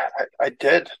heart? I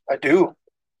did. I do.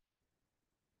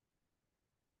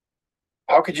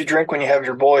 How could you drink when you have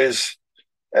your boys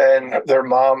and their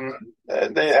mom?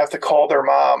 They have to call their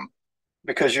mom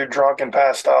because you're drunk and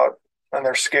passed out and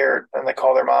they're scared and they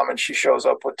call their mom and she shows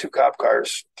up with two cop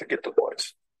cars to get the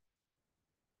boys.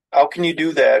 How can you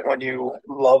do that when you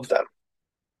love them?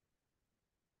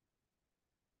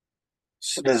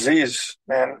 It's a disease,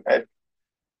 man.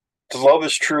 The love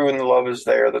is true and the love is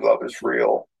there. The love is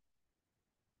real.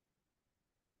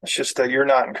 It's just that you're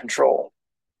not in control.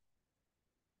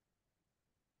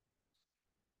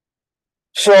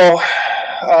 So,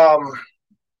 um,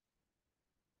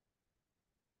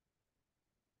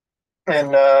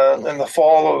 in the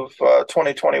fall of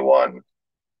 2021,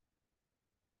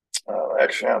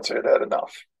 actually, I'd say it had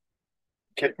enough.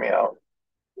 Kicked me out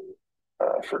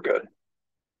for good.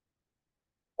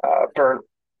 Burnt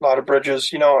a lot of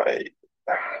bridges.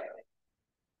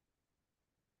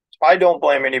 I don't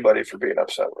blame anybody for being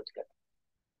upset with me.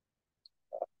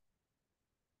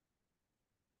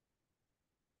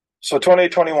 So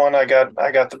 2021, I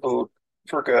got the boot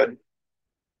for good,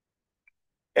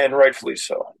 and rightfully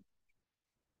so.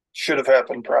 Should have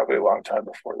happened probably a long time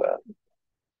before that.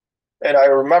 And I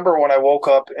remember when I woke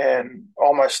up and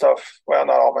all my stuff, well,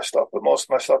 not all my stuff, but most of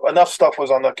my stuff, enough stuff was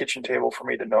on the kitchen table for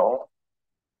me to know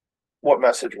what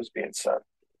message was being sent.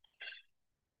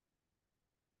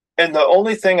 And the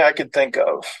only thing I could think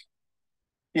of,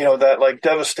 that like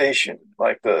devastation,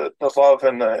 like the love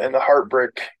and the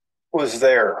heartbreak was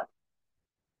there.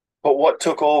 But what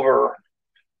took over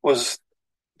was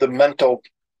the mental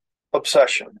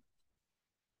obsession.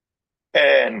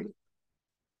 And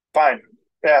fine,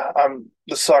 yeah,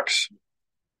 this sucks.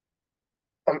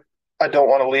 I'm, I don't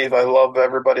want to leave. I love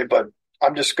everybody, but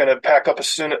I'm just gonna pack up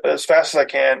as fast as I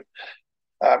can.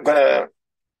 I'm gonna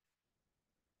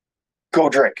go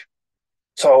drink.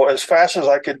 So as fast as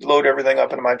I could load everything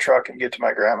up into my truck and get to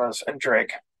my grandma's and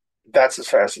drink, that's as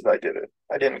fast as I did it.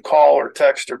 I didn't call or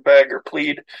text or beg or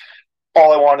plead.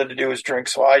 All I wanted to do was drink,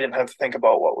 so I didn't have to think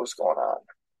about what was going on,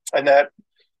 and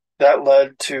that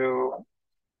led to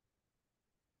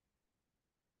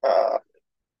uh,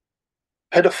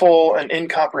 pitiful and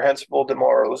incomprehensible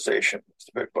demoralization, as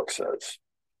the big book says.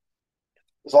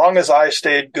 As long as I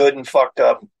stayed good and fucked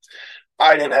up,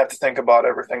 I didn't have to think about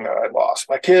everything that I lost.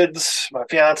 My kids, my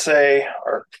fiance,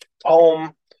 our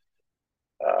home.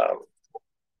 Uh,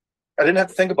 I didn't have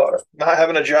to think about it. Not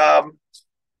having a job,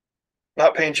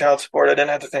 not paying child support. I didn't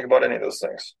have to think about any of those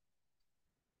things.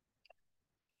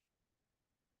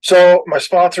 So my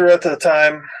sponsor at the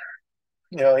time,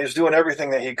 he was doing everything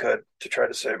that he could to try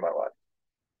to save my life.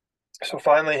 So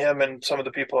finally, him and some of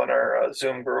the people in our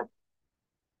Zoom group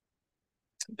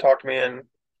talked me in.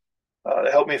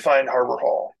 They helped me find Harbor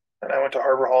Hall. And I went to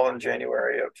Harbor Hall in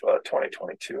January of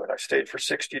 2022, and I stayed for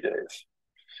 60 days.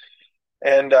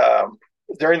 And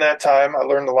during that time, I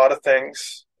learned a lot of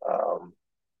things.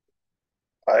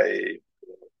 I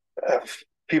have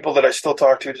people that I still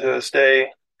talk to this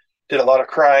day, did a lot of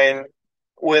crying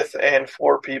with and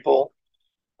for people.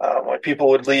 When people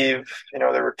would leave,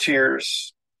 there were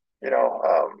tears, a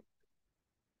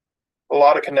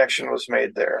lot of connection was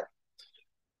made there.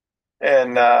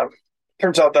 And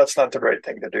turns out that's not the right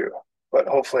thing to do, but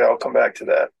hopefully I'll come back to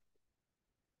that.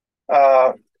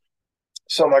 Uh,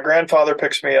 so my grandfather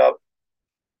picks me up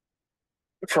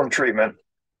from treatment,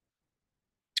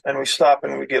 and we stop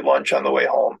and we get lunch on the way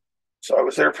home. So I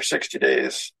was there for 60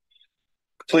 days,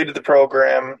 completed the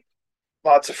program,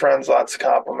 lots of friends, lots of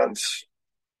compliments,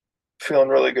 feeling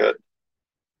really good.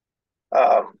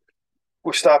 Um,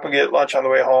 we stop and get lunch on the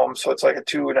way home, so it's like a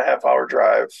 2.5 hour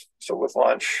drive. So with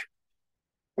lunch,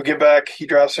 we get back. He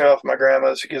drops me off at my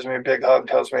grandma's. He gives me a big hug,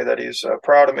 tells me that he's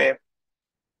proud of me.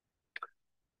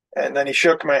 And then he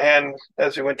shook my hand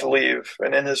as he went to leave.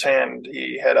 And in his hand,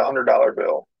 he had $100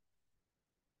 bill.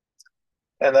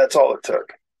 And that's all it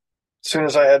took. As soon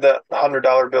as I had that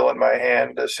 $100 bill in my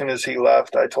hand, as soon as he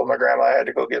left, I told my grandma I had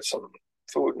to go get some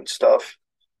food and stuff.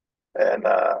 And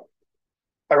I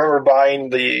remember buying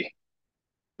the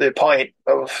pint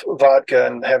of vodka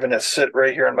and having it sit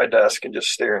right here on my desk and just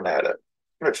staring at it.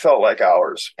 It felt like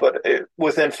hours, but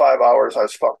within 5 hours, I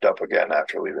was fucked up again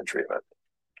after leaving treatment.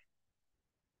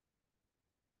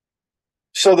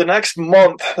 So the next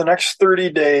month, the next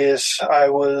 30 days, I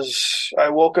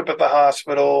woke up at the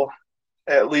hospital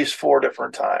at least 4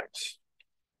 different times.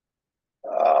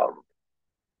 Um,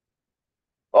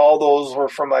 all those were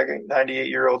from my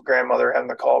 98-year-old grandmother having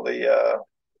to call the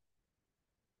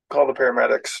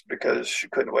paramedics because she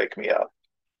couldn't wake me up.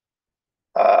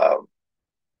 Um,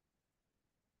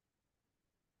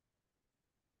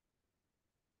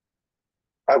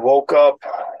 I woke up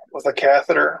with a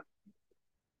catheter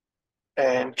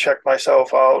and checked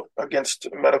myself out against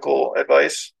medical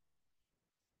advice.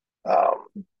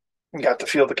 Um, got to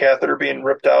feel the catheter being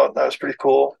ripped out. That was pretty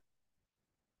cool.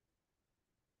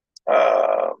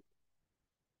 Uh,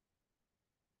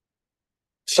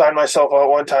 signed myself out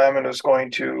one time and was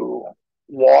going to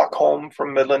walk home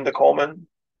from Midland to Coleman,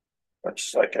 which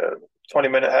is like a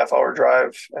 20-minute, half-hour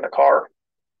drive in a car.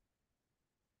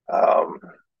 Um,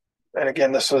 and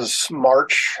again, this was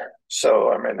March,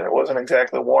 so I mean, it wasn't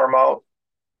exactly warm out.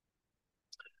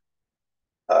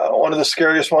 One of the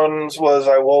scariest ones was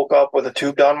I woke up with a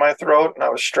tube down my throat and I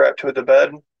was strapped to the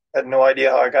bed. Had no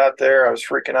idea how I got there. I was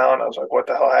freaking out. I was like, what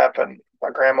the hell happened? My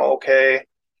grandma okay?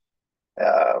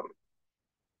 Um,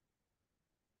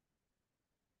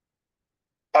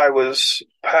 I was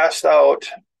passed out.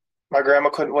 My grandma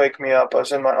couldn't wake me up. I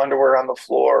was in my underwear on the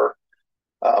floor.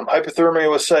 Hypothermia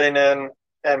was setting in,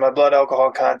 and my blood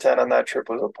alcohol content on that trip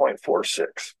was a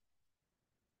 0.46.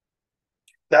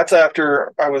 That's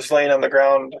after I was laying on the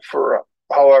ground for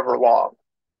however long,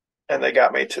 and they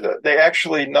got me to they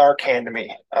actually Narcaned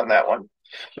me on that one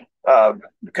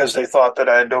because they thought that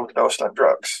I had overdosed on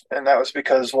drugs. And that was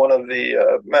because one of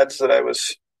the meds that I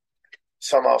was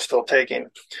somehow still taking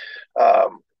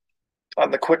um,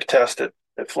 on the quick test, it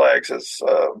flags as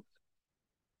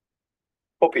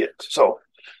opiates. So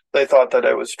they thought that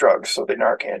it was drugs, so they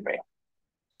Narcaned me.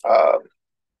 Uh,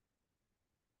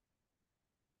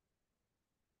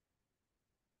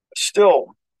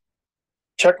 still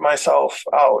check myself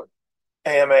out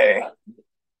AMA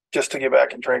just to get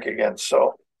back and drink again.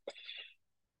 So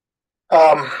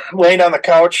laying on the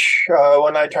couch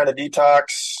one night trying to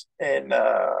detox, and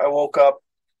I woke up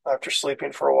after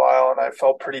sleeping for a while, and I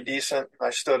felt pretty decent. I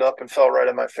stood up and fell right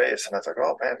on my face, and I was like,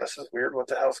 "Oh man, this is weird. What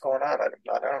the hell's going on? I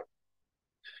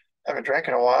haven't drank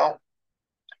in a while."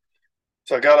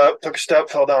 So I got up, took a step,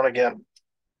 fell down again.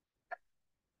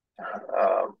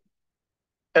 Um,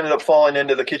 ended up falling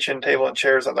into the kitchen table and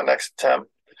chairs on the next attempt.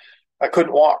 I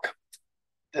couldn't walk.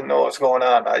 Didn't know what was going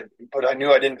on. But I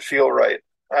knew I didn't feel right.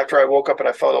 After I woke up and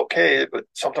I felt okay, but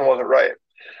something wasn't right.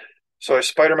 So I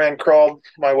Spider-Man crawled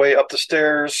my way up the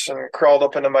stairs and crawled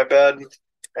up into my bed.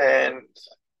 And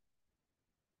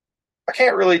I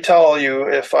can't really tell you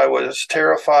if I was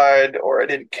terrified or I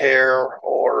didn't care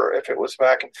or if it was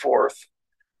back and forth.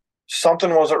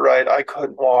 Something wasn't right. I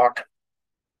couldn't walk.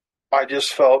 I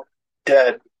just felt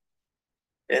dead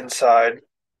inside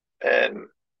and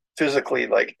physically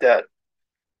like dead.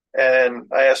 And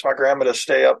I asked my grandma to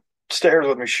stay upstairs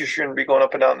with me. She shouldn't be going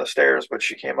up and down the stairs, but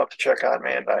she came up to check on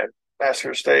me, and I asked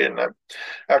her to stay. And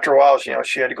after a while,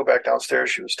 she had to go back downstairs.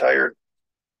 She was tired.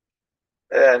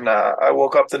 And I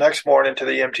woke up the next morning to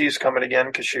the EMTs coming again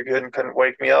because she couldn't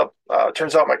wake me up.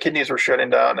 Turns out my kidneys were shutting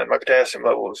down and my potassium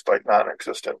level was like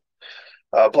non-existent.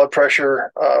 Blood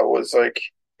pressure was like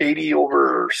 80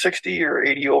 over 60 or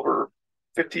 80 over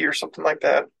 50 or something like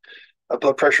that.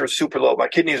 Blood pressure was super low. My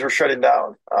kidneys were shutting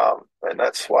down, and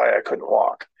that's why I couldn't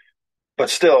walk. But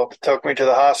still, took me to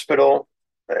the hospital.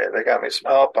 They got me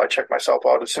some help. I checked myself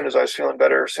out as soon as I was feeling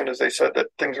better, as soon as they said that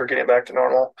things were getting back to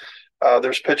normal.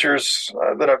 There's pictures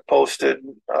that I've posted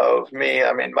of me.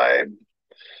 I mean, my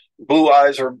blue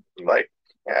eyes are like,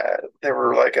 they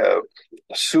were like a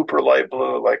super light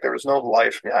blue, like there was no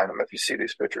life behind them if you see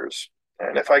these pictures.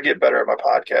 And if I get better at my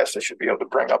podcast, I should be able to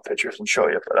bring up pictures and show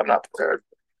you, but I'm not prepared.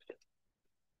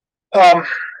 Um,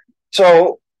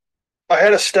 so I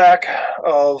had a stack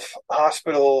of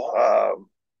hospital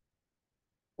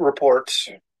reports,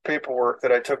 paperwork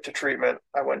that I took to treatment.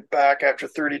 I went back after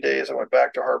 30 days. I went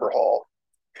back to Harbor Hall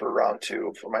for round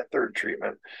two for my third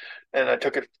treatment. And I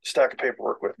took a stack of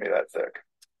paperwork with me that thick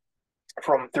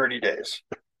from 30 days.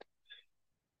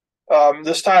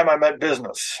 This time I meant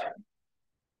business.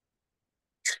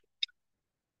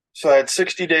 So I had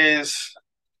 60 days.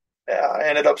 I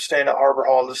ended up staying at Harbor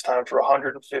Hall this time for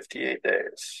 158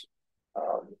 days.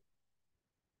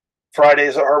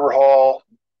 Fridays at Harbor Hall.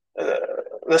 Uh,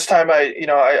 this time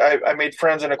I made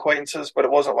friends and acquaintances, but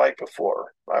it wasn't like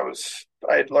before.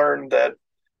 I had learned that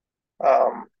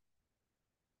um,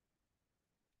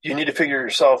 you need to figure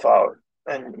yourself out,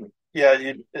 and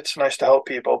yeah, it's nice to help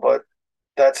people, but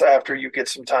that's after you get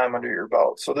some time under your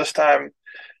belt. So this time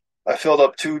I filled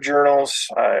up two journals.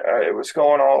 I was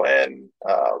going all in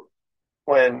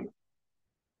when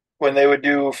when they would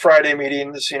do Friday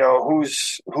meetings,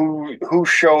 who's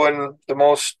showing the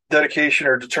most dedication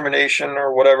or determination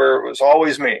or whatever. It was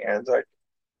always me, and it's like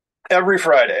every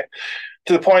Friday,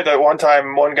 to the point that one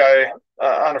time one guy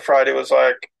on a Friday was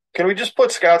like, "Can we just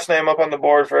put Scott's name up on the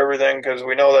board for everything? Because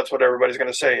we know that's what everybody's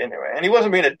going to say anyway." And he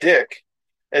wasn't being a dick.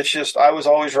 It's just I was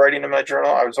always writing in my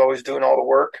journal. I was always doing all the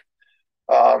work.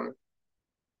 Um,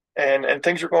 and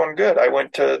things were going good. I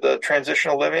went to the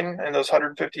transitional living in those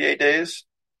 158 days,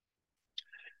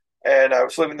 and I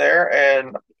was living there.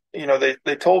 And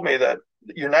they told me that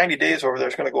your 90 days over there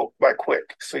is going to go by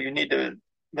quick, so you need to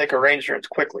make arrangements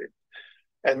quickly.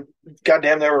 And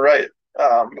goddamn, they were right.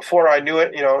 Before I knew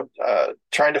it,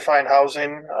 trying to find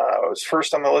housing, I was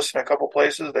first on the list in a couple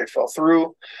places. They fell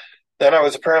through. Then I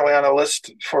was apparently on a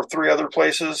list for three other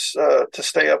places to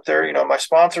stay up there. My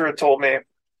sponsor had told me,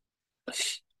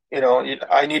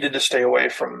 I needed to stay away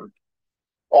from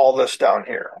all this down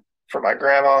here. For my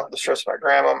grandma, the stress of my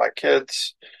grandma, my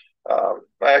kids,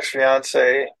 my ex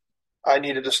fiance, I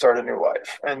needed to start a new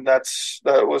life, and that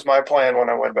was my plan when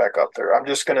I went back up there. I'm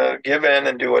just gonna give in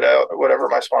and do whatever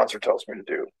my sponsor tells me to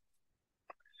do.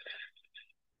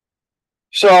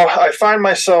 So I find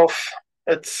myself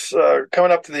it's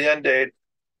coming up to the end date,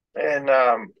 and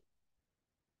I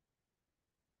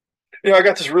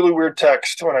got this really weird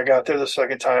text when I got there the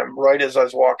second time, right as I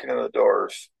was walking in the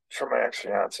doors from my ex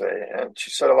fiance, and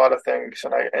she said a lot of things,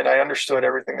 and I understood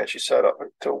everything that she said up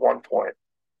to one point.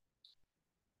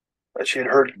 That she had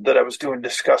heard that I was doing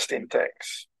disgusting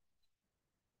things,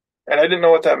 and I didn't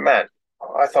know what that meant.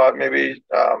 I thought maybe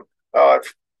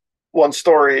one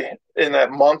story in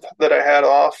that month that I had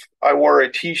off, I wore a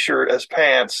T-shirt as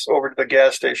pants over to the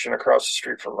gas station across the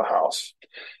street from the house,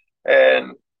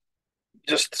 and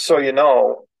just so you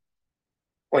know,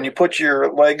 when you put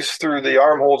your legs through the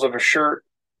armholes of a shirt,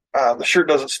 the shirt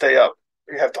doesn't stay up.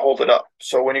 You have to hold it up.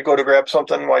 So when you go to grab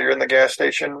something while you're in the gas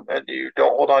station and you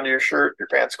don't hold on to your shirt, your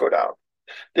pants go down.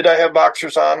 Did I have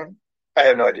boxers on? I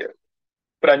have no idea.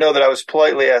 But I know that I was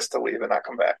politely asked to leave and not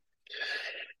come back.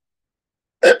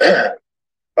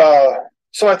 uh,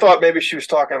 so I thought maybe she was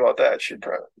talking about that. She'd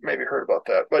maybe heard about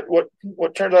that. But what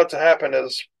turned out to happen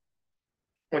is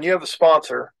when you have a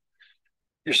sponsor,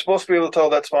 you're supposed to be able to tell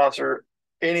that sponsor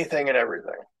anything and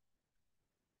everything.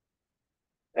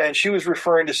 And she was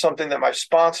referring to something that my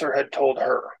sponsor had told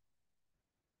her,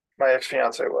 my ex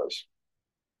fiance was.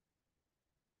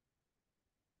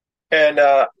 And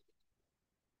I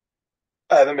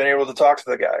haven't been able to talk to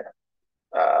the guy.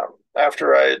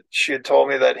 After she had told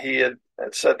me that he had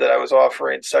said that I was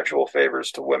offering sexual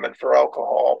favors to women for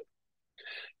alcohol,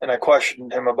 and I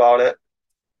questioned him about it.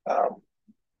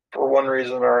 For one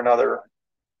reason or another,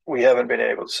 we haven't been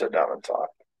able to sit down and talk,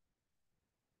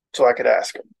 so I could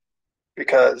ask him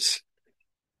because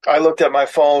I looked at my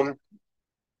phone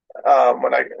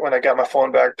when I got my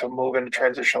phone back to move into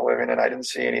transitional living, and I didn't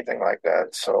see anything like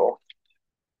that. So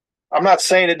I'm not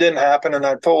saying it didn't happen, and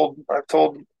I've told my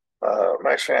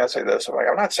ex fiance this. I'm like,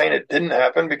 I'm not saying it didn't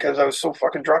happen because I was so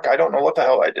fucking drunk. I don't know what the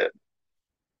hell I did,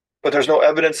 but there's no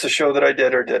evidence to show that I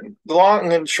did or didn't. The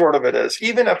long and short of it is,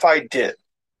 even if I did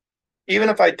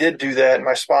do that and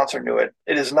my sponsor knew it,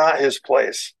 it is not his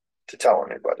place to tell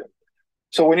anybody.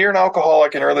 So when you're an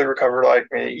alcoholic and early recovery like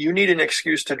me, you need an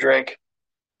excuse to drink.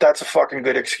 That's a fucking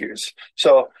good excuse.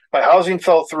 So my housing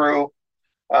fell through.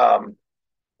 Harbor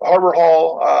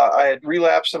Hall, I had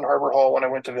relapsed in Harbor Hall when I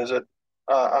went to visit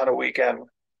on a weekend.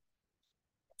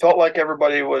 Felt like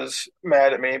everybody was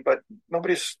mad at me, but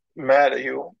nobody's mad at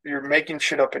you. You're making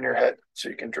shit up in your head so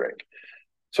you can drink.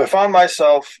 So I found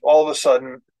myself all of a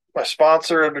sudden, my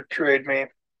sponsor had betrayed me.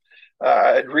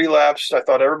 I had relapsed. I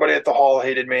thought everybody at the hall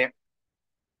hated me,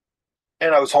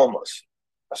 and I was homeless.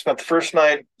 I spent the first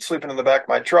night sleeping in the back of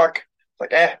my truck.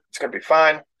 Like, it's going to be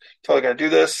fine. Totally going to do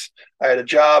this. I had a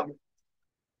job.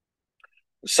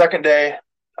 The second day,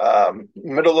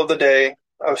 middle of the day,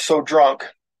 I was so drunk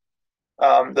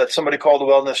that somebody called a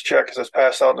wellness check because I was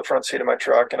passed out in the front seat of my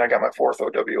truck, and I got my fourth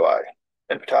OWI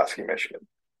in Petoskey, Michigan.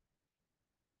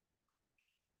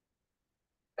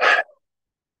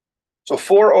 So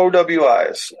 4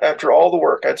 OWIs. After all the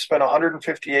work, I'd spent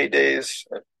 158 days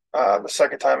the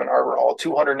second time in Harbor Hall,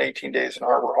 218 days in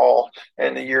Harbor Hall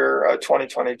in the year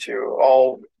 2022,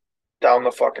 all down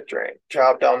the fucking drain.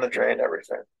 Job down the drain,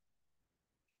 everything.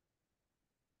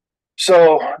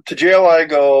 So to jail I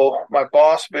go. My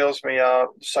boss bails me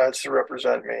out, decides to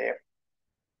represent me.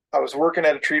 I was working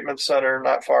at a treatment center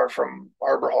not far from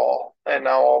Harbor Hall, and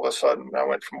now all of a sudden I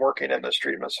went from working in this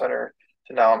treatment center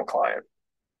to now I'm a client.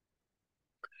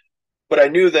 But I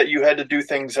knew that you had to do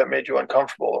things that made you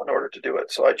uncomfortable in order to do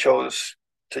it. So I chose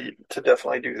to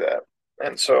definitely do that.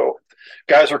 And so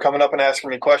guys were coming up and asking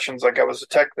me questions like I was a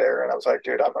tech there. And I was like,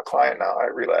 dude, I'm a client now. I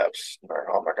relapsed. Or,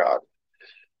 oh my God.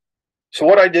 So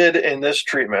what I did in this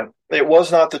treatment, it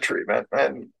was not the treatment.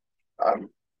 And I'm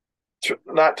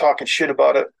not talking shit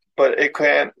about it, but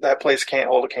that place can't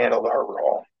hold a candle to Harbor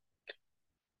Hall.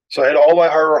 So I had all my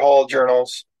Harbor Hall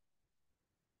journals,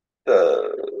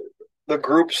 the the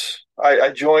groups.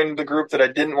 I joined the group that I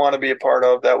didn't want to be a part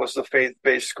of. That was the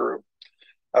faith-based group.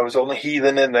 I was only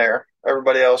heathen in there.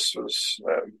 Everybody else was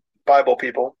Bible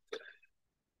people.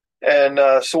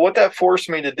 And so what that forced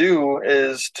me to do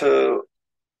is to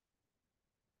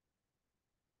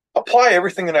apply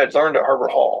everything that I'd learned at Harbor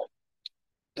Hall,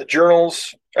 the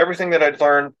journals, everything that I'd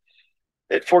learned.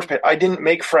 It forced me. I didn't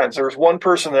make friends. There was one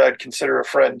person that I'd consider a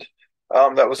friend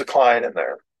that was a client in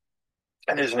there,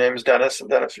 and his name is Dennis. And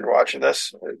Dennis, if you're watching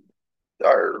this,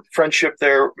 our friendship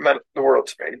there meant the world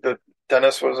to me.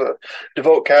 Dennis was a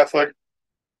devout Catholic.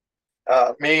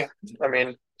 Me, I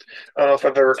mean, I don't know if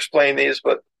I've ever explained these,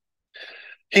 but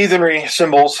heathenry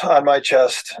symbols on my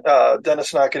chest.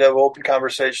 Dennis and I could have open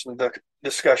conversations,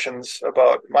 discussions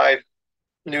about my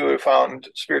newfound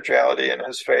spirituality and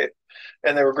his faith,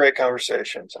 and they were great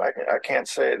conversations. I can't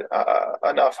say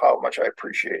enough how much I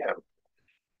appreciate him.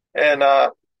 And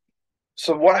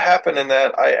so what happened in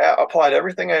that, I applied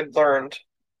everything I'd learned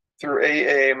through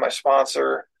AA, my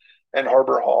sponsor, and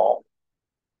Harbor Hall,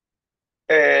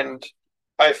 and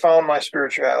I found my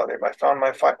spirituality. I found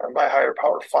my higher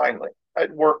power finally.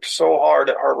 I'd worked so hard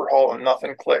at Harbor Hall and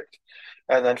nothing clicked.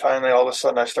 And then finally, all of a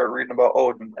sudden, I started reading about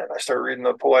Odin, and I started reading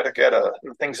the Poetic Edda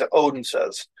and the things that Odin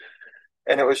says.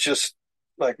 And it was just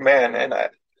like, man, and I'm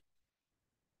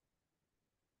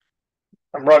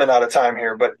running out of time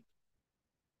here, but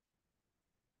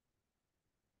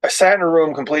I sat in a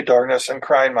room, complete darkness, and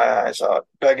crying my eyes out,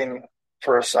 begging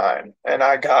for a sign. And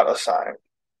I got a sign.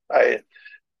 I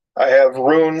I have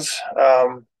runes.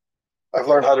 I've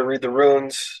learned how to read the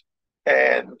runes,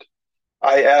 and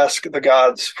I asked the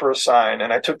gods for a sign.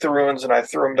 And I took the runes and I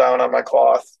threw them down on my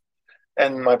cloth.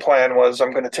 And my plan was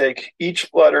I'm going to take each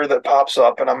letter that pops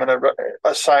up and I'm going to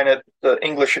assign it the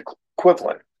English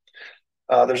equivalent.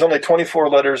 There's only 24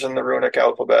 letters in the runic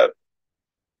alphabet.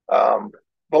 But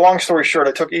long story short,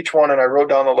 I took each one and I wrote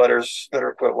down the letters that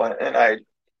are equivalent, and I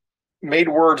made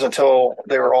words until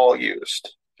they were all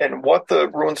used. And what the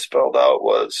rune spelled out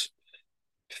was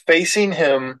facing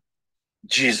him,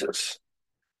 Jesus.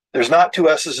 There's not two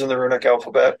S's in the runic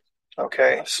alphabet,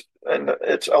 okay? And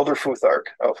it's Elder Futhark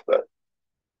alphabet.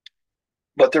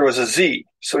 But there was a Z.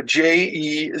 So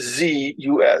Jezus,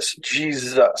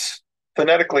 Jesus.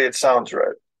 Phonetically, it sounds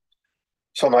right.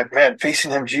 So I'm like, man,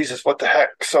 facing him, Jesus, what the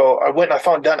heck? So I went and I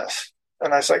found Dennis.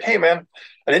 And I was like, hey, man,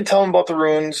 I didn't tell him about the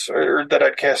runes or that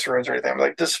I'd cast runes or anything. I'm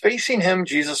like, does facing him,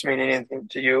 Jesus, mean anything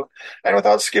to you? And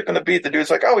without skipping a beat, the dude's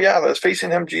like, oh, yeah, that's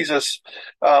facing him, Jesus.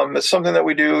 It's something that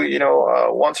we do,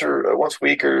 once a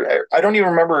week. Or I don't even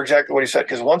remember exactly what he said,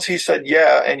 because once he said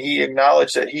yeah and he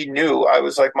acknowledged that he knew, I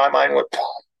was like, my mind went,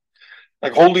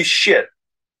 like, holy shit,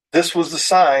 this was the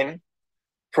sign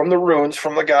from the runes,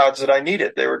 from the gods that I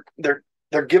needed.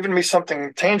 They're giving me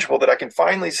something tangible that I can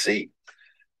finally see.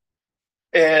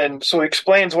 And so he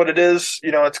explains what it is.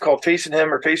 It's called facing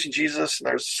him or facing Jesus. And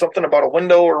there's something about a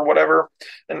window or whatever.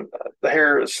 And the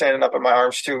hair is standing up in my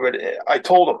arms too. But I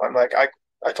told him,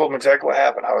 I told him exactly what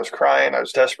happened. I was crying. I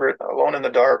was desperate, alone in the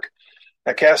dark.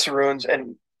 I cast the runes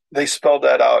and they spelled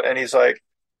that out. And he's like,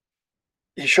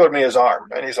 he showed me his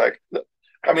arm and he's like,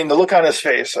 I mean, the look on his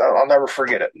face, I'll never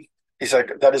forget it. He's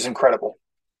like, that is incredible.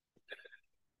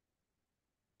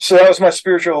 So that was my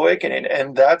spiritual awakening.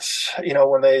 And that's,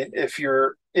 if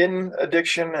you're in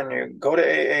addiction and you go to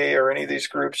AA or any of these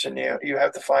groups and you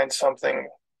have to find something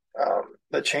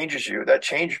that changes you, that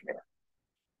changed me.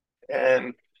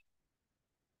 And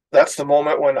that's the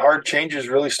moment when hard changes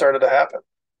really started to happen.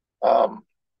 Um,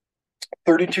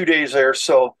 32 days there.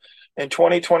 So in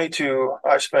 2022,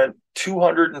 I spent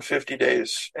 250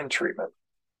 days in treatment.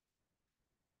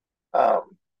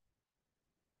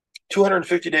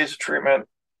 250 days of treatment,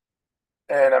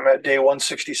 and I'm at day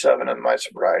 167 in my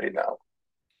sobriety now.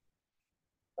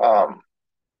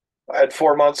 I had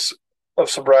 4 months of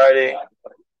sobriety,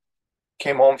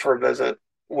 came home for a visit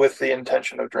with the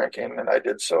intention of drinking, and I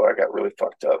did so. I got really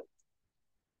fucked up.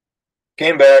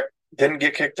 Came back, didn't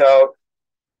get kicked out,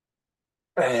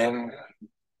 and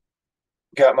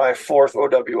got my fourth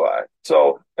OWI.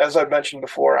 So, as I've mentioned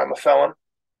before, I'm a felon.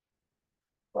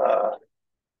 Uh,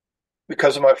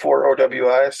 because of my four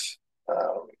OWIs,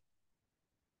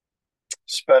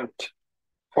 spent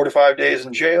 45 days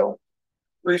in jail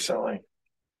recently.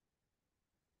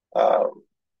 Um,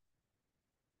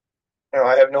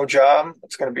 I have no job.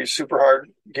 It's going to be super hard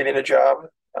getting a job.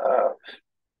 Uh,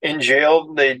 in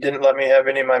jail, they didn't let me have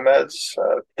any of my meds.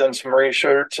 Done some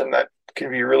research, and that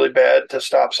can be really bad to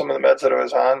stop some of the meds that I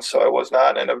was on. So I was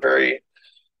not in a very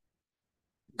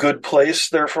good place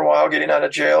there for a while getting out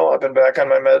of jail. I've been back on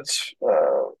my meds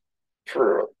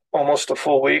for almost a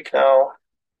full week now.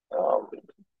 Um,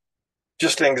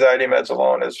 just anxiety meds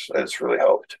alone has really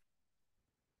helped.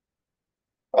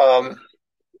 Um,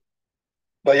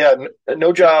 but yeah,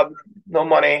 no job, no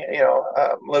money.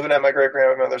 Living at my great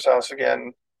grandmother's house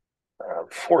again.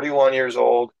 41 years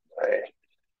old.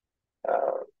 Uh,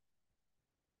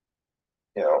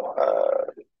 you know,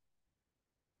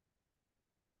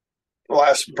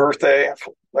 last birthday,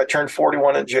 I turned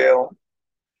 41 in jail.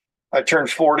 I turned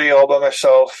 40 all by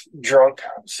myself, drunk,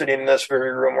 sitting in this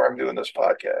very room where I'm doing this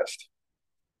podcast.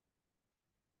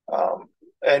 Um,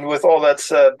 and with all that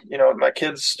said, my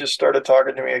kids just started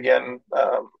talking to me again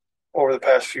over the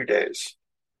past few days.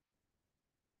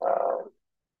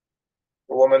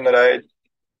 The woman that I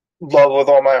love with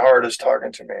all my heart is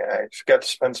talking to me. I just got to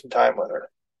spend some time with her,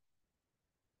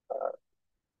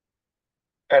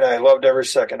 and I loved every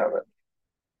second of it.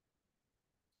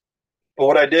 But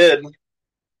what I did,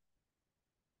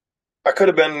 I could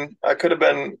have been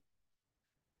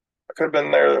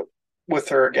there with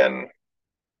her again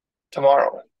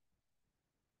tomorrow.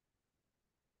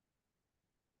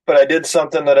 But I did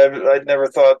something that I'd never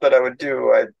thought that I would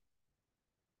do.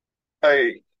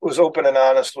 I was open and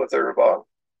honest with her about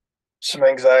some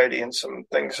anxiety and some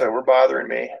things that were bothering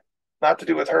me. Not to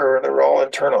do with her, they were all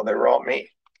internal, they were all me.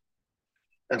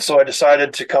 And so I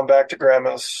decided to come back to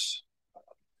grandma's.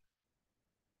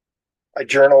 I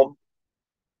journaled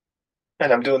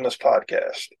and I'm doing this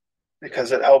podcast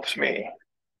because it helps me.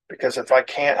 Because if I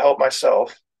can't help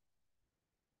myself,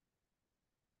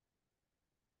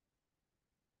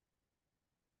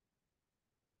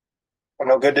 I'm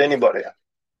no good to anybody.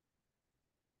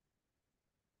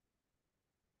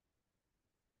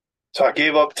 So I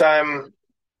gave up time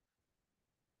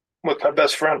with my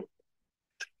best friend.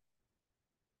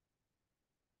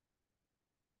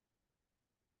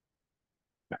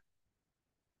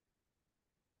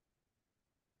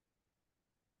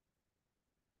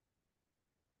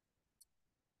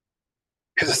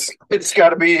 Because it's got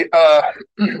to be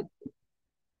it's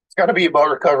got to be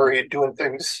about recovery, doing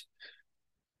things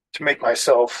to make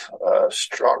myself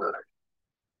stronger.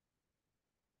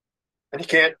 And you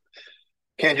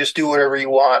can't just do whatever you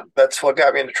want. That's what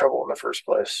got me into trouble in the first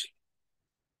place.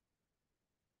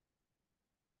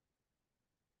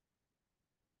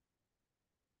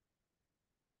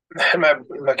 And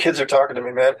my kids are talking to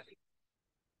me, man.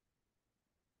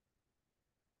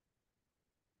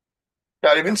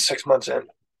 Not even 6 months in.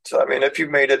 So I mean, if you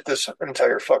made it this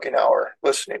entire fucking hour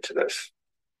listening to this,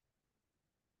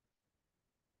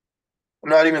 I'm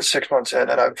not even 6 months in,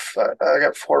 and I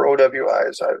got four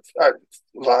OWIs. I've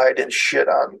lied and shit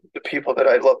on the people that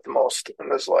I love the most in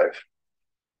this life,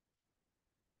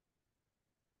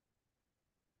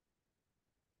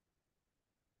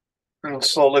 and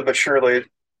slowly but surely,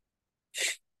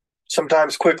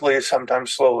 sometimes quickly,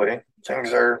 sometimes slowly,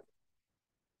 things are.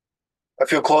 I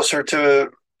feel closer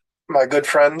to my good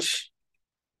friends.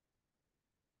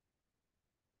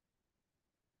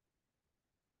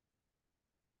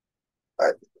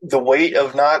 I, the weight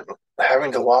of not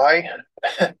having to lie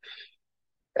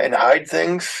and hide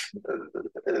things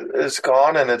is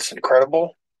gone, and it's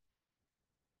incredible.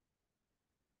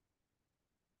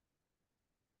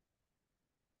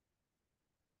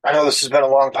 I know this has been a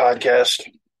long podcast.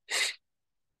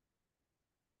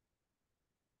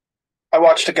 I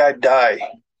watched a guy die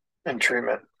in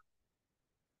treatment.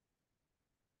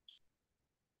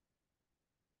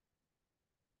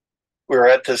 We were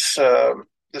at this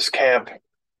camp,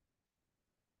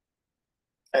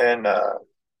 and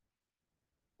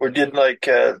we did like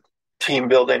team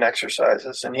building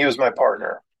exercises, and he was my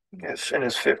partner. He's in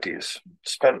his 50s,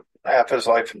 spent half his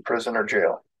life in prison or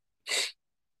jail.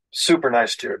 Super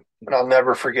nice dude, and I'll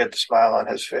never forget the smile on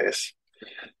his face.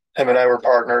 Him and I were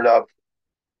partnered up,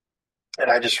 and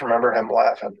I just remember him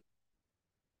laughing.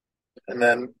 And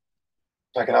then,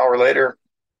 like an hour later,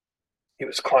 he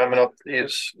was climbing up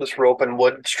this rope and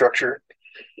wood structure,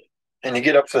 and you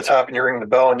get up to the top and you ring the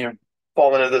bell, and you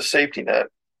fall into the safety net,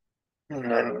 and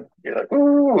then you're like,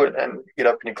 "Ooh!" And then you get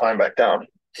up and you climb back down.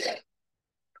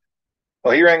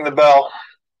 Well, he rang the bell,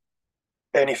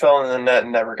 and he fell in the net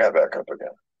and never got back up again.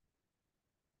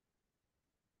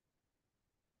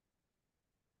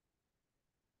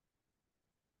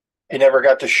 He never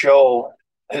got to show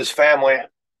his family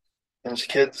and his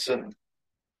kids and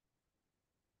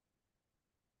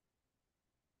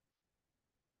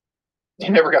He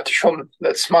never got to show him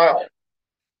that smile.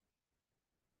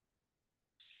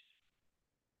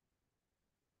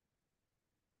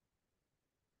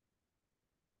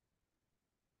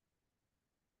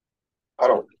 I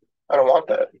don't. I don't want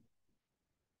that.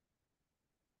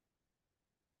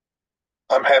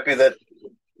 I'm happy that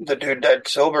the dude died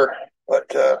sober,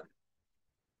 but I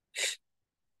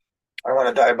want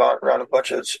to die around a bunch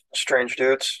of strange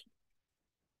dudes.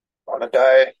 I want to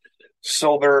die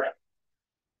sober,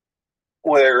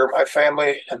 where my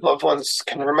family and loved ones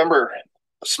can remember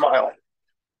a smile.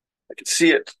 I can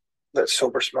see it, that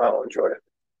sober smile, enjoy it.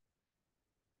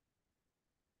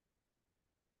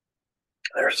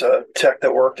 There's a tech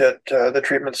that worked at the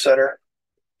treatment center.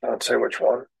 I won't say which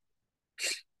one.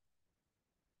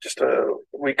 Just a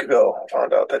week ago, I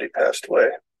found out that he passed away,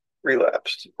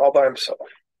 relapsed, all by himself.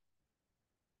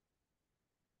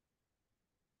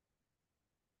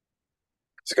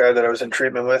 This guy that I was in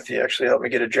treatment with, he actually helped me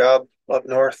get a job up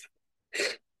north,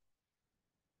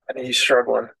 and he's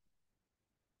struggling.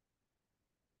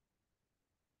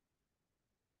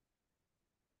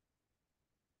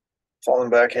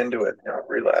 Falling back into it,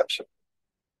 relapse.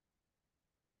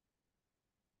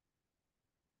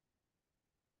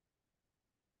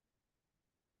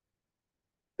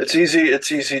 It's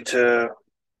easy to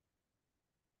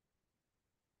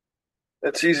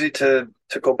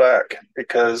go back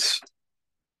because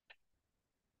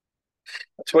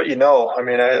it's what you know. I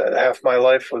mean, half my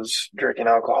life was drinking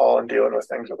alcohol and dealing with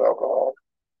things with alcohol.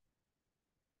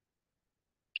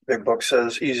 Big book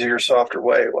says easier, softer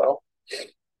way. Well,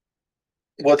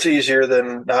 what's easier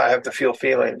than not have to feel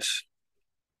feelings?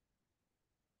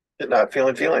 And not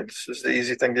feeling feelings is the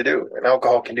easy thing to do, and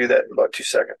alcohol can do that in about 2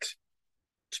 seconds,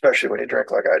 especially when you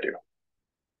drink like I do.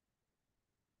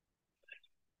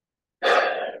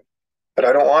 But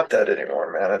I don't want that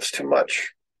anymore, man. It's too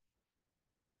much.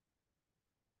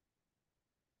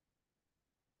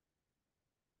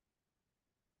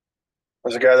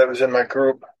 There's a guy that was in my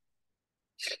group,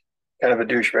 kind of a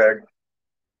douchebag.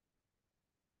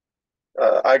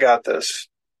 I got this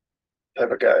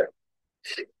type of guy.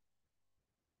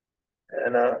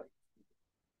 And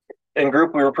in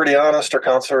group, we were pretty honest. Our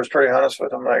counselor was pretty honest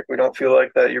with him. Like, we don't feel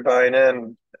like that you're buying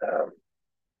in.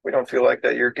 We don't feel like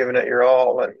that you're giving it your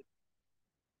all. And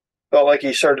felt like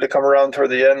he started to come around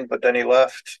toward the end, but then he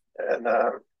left. And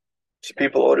some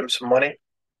people owed him some money.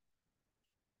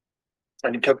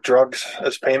 And he took drugs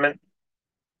as payment.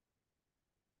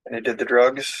 And he did the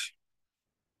drugs.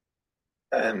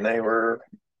 And they were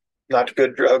not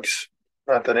good drugs.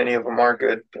 Not that any of them are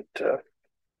good, but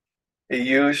he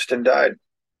used and died.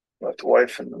 Left a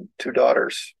wife and 2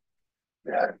 daughters.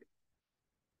 Yeah,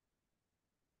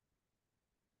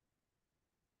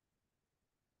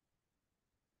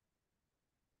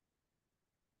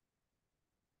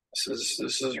 this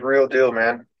is real deal,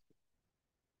 man.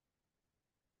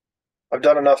 I've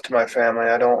done enough to my family.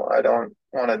 I don't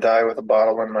want to die with a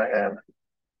bottle in my hand.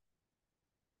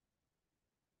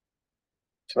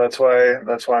 So that's why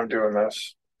I'm doing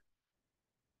this.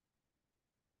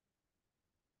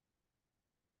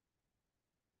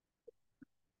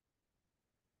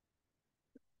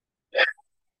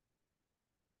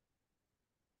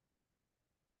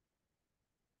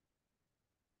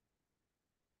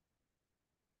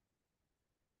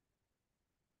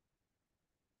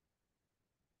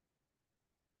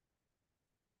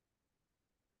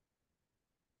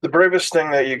 The bravest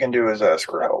thing that you can do is ask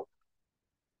for help.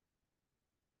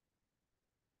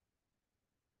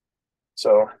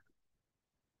 So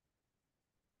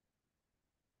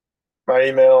my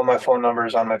email, my phone number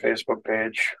is on my Facebook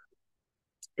page.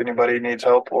 If anybody needs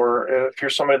help, or if you're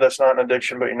somebody that's not in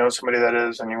addiction but you know somebody that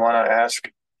is, and um, you want to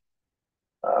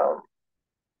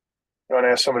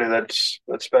ask somebody that's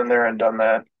been there and done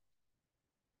that.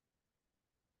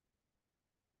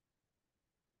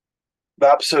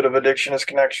 The opposite of addiction is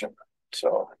connection.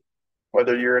 So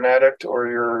whether you're an addict or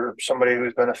you're somebody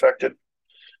who's been affected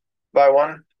by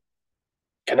one,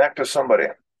 connect with somebody.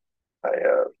 I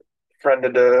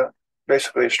friended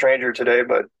basically a stranger today,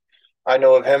 but I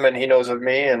know of him and he knows of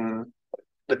me. And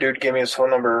the dude gave me his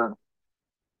phone number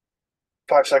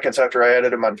 5 seconds after I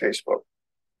added him on Facebook.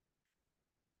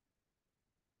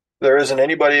 There isn't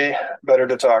anybody better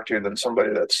to talk to than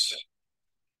somebody that's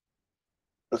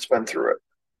been through it.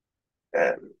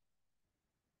 And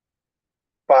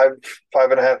five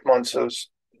 5.5 months of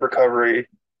recovery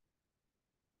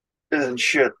isn't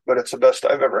shit, but it's the best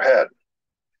I've ever had.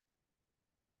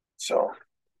 So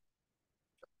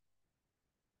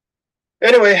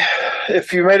anyway,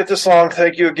 if you made it this long,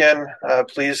 thank you again.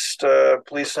 Please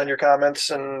send your comments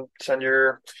and send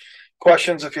your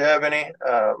questions if you have any.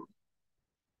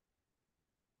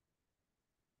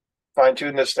 fine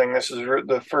tune this thing. This is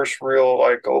the first real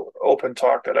like open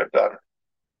talk that I've done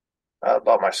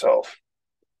about myself.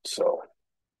 So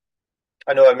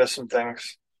I know I missed some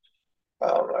things.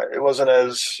 It wasn't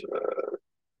as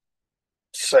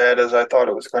sad as I thought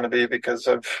it was going to be because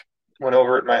I've went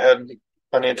over it in my head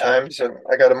plenty of times, and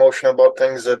I got emotional about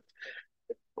things that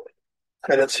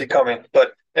I didn't see coming.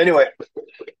 But anyway,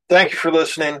 thank you for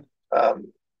listening.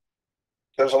 Um,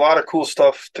 there's a lot of cool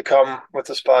stuff to come with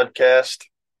this podcast.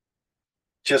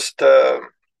 Just I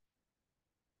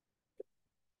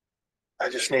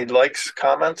just need likes,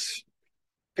 comments,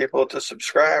 people to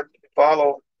subscribe,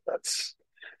 follow. That's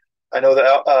I know the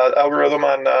algorithm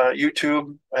on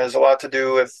YouTube has a lot to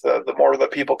do with the more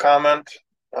that people comment,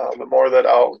 the more that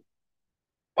I'll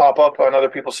pop up on other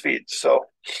people's feeds. So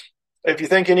if you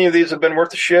think any of these have been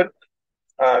worth the shit,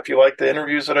 if you like the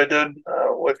interviews that I did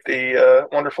with the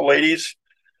wonderful ladies,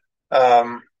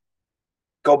 um,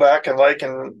 go back and like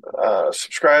and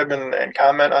subscribe and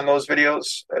comment on those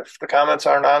videos. If the comments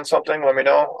aren't on something, let me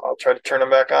know. I'll try to turn them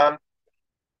back on.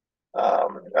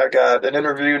 I got an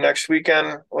interview next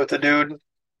weekend with a dude.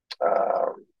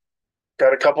 Um,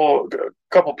 got a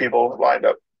couple people lined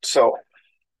up. So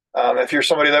if you're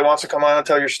somebody that wants to come on and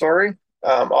tell your story,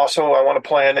 also I want to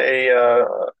plan a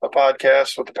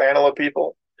podcast with a panel of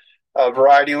people.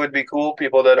 Variety would be cool.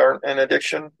 People that aren't in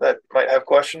addiction that might have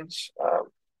questions.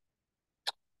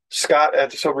 Scott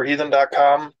at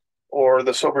thesoberheathen.com or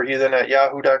thesoberheathen at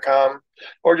yahoo.com,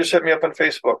 or just hit me up on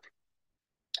Facebook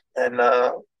and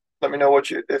let me know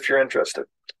if you're interested.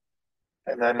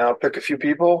 And then I'll pick a few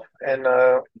people and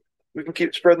we can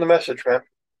keep spreading the message, man.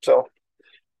 So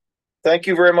thank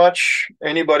you very much.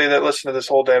 Anybody that listened to this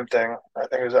whole damn thing, I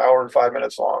think it was an hour and 5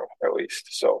 minutes long at least.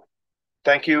 So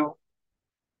thank you.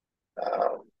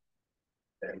 Um,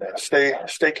 and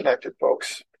stay connected,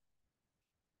 folks.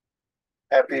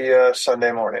 Happy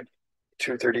Sunday morning,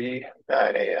 2:39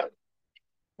 a.m.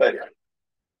 Later.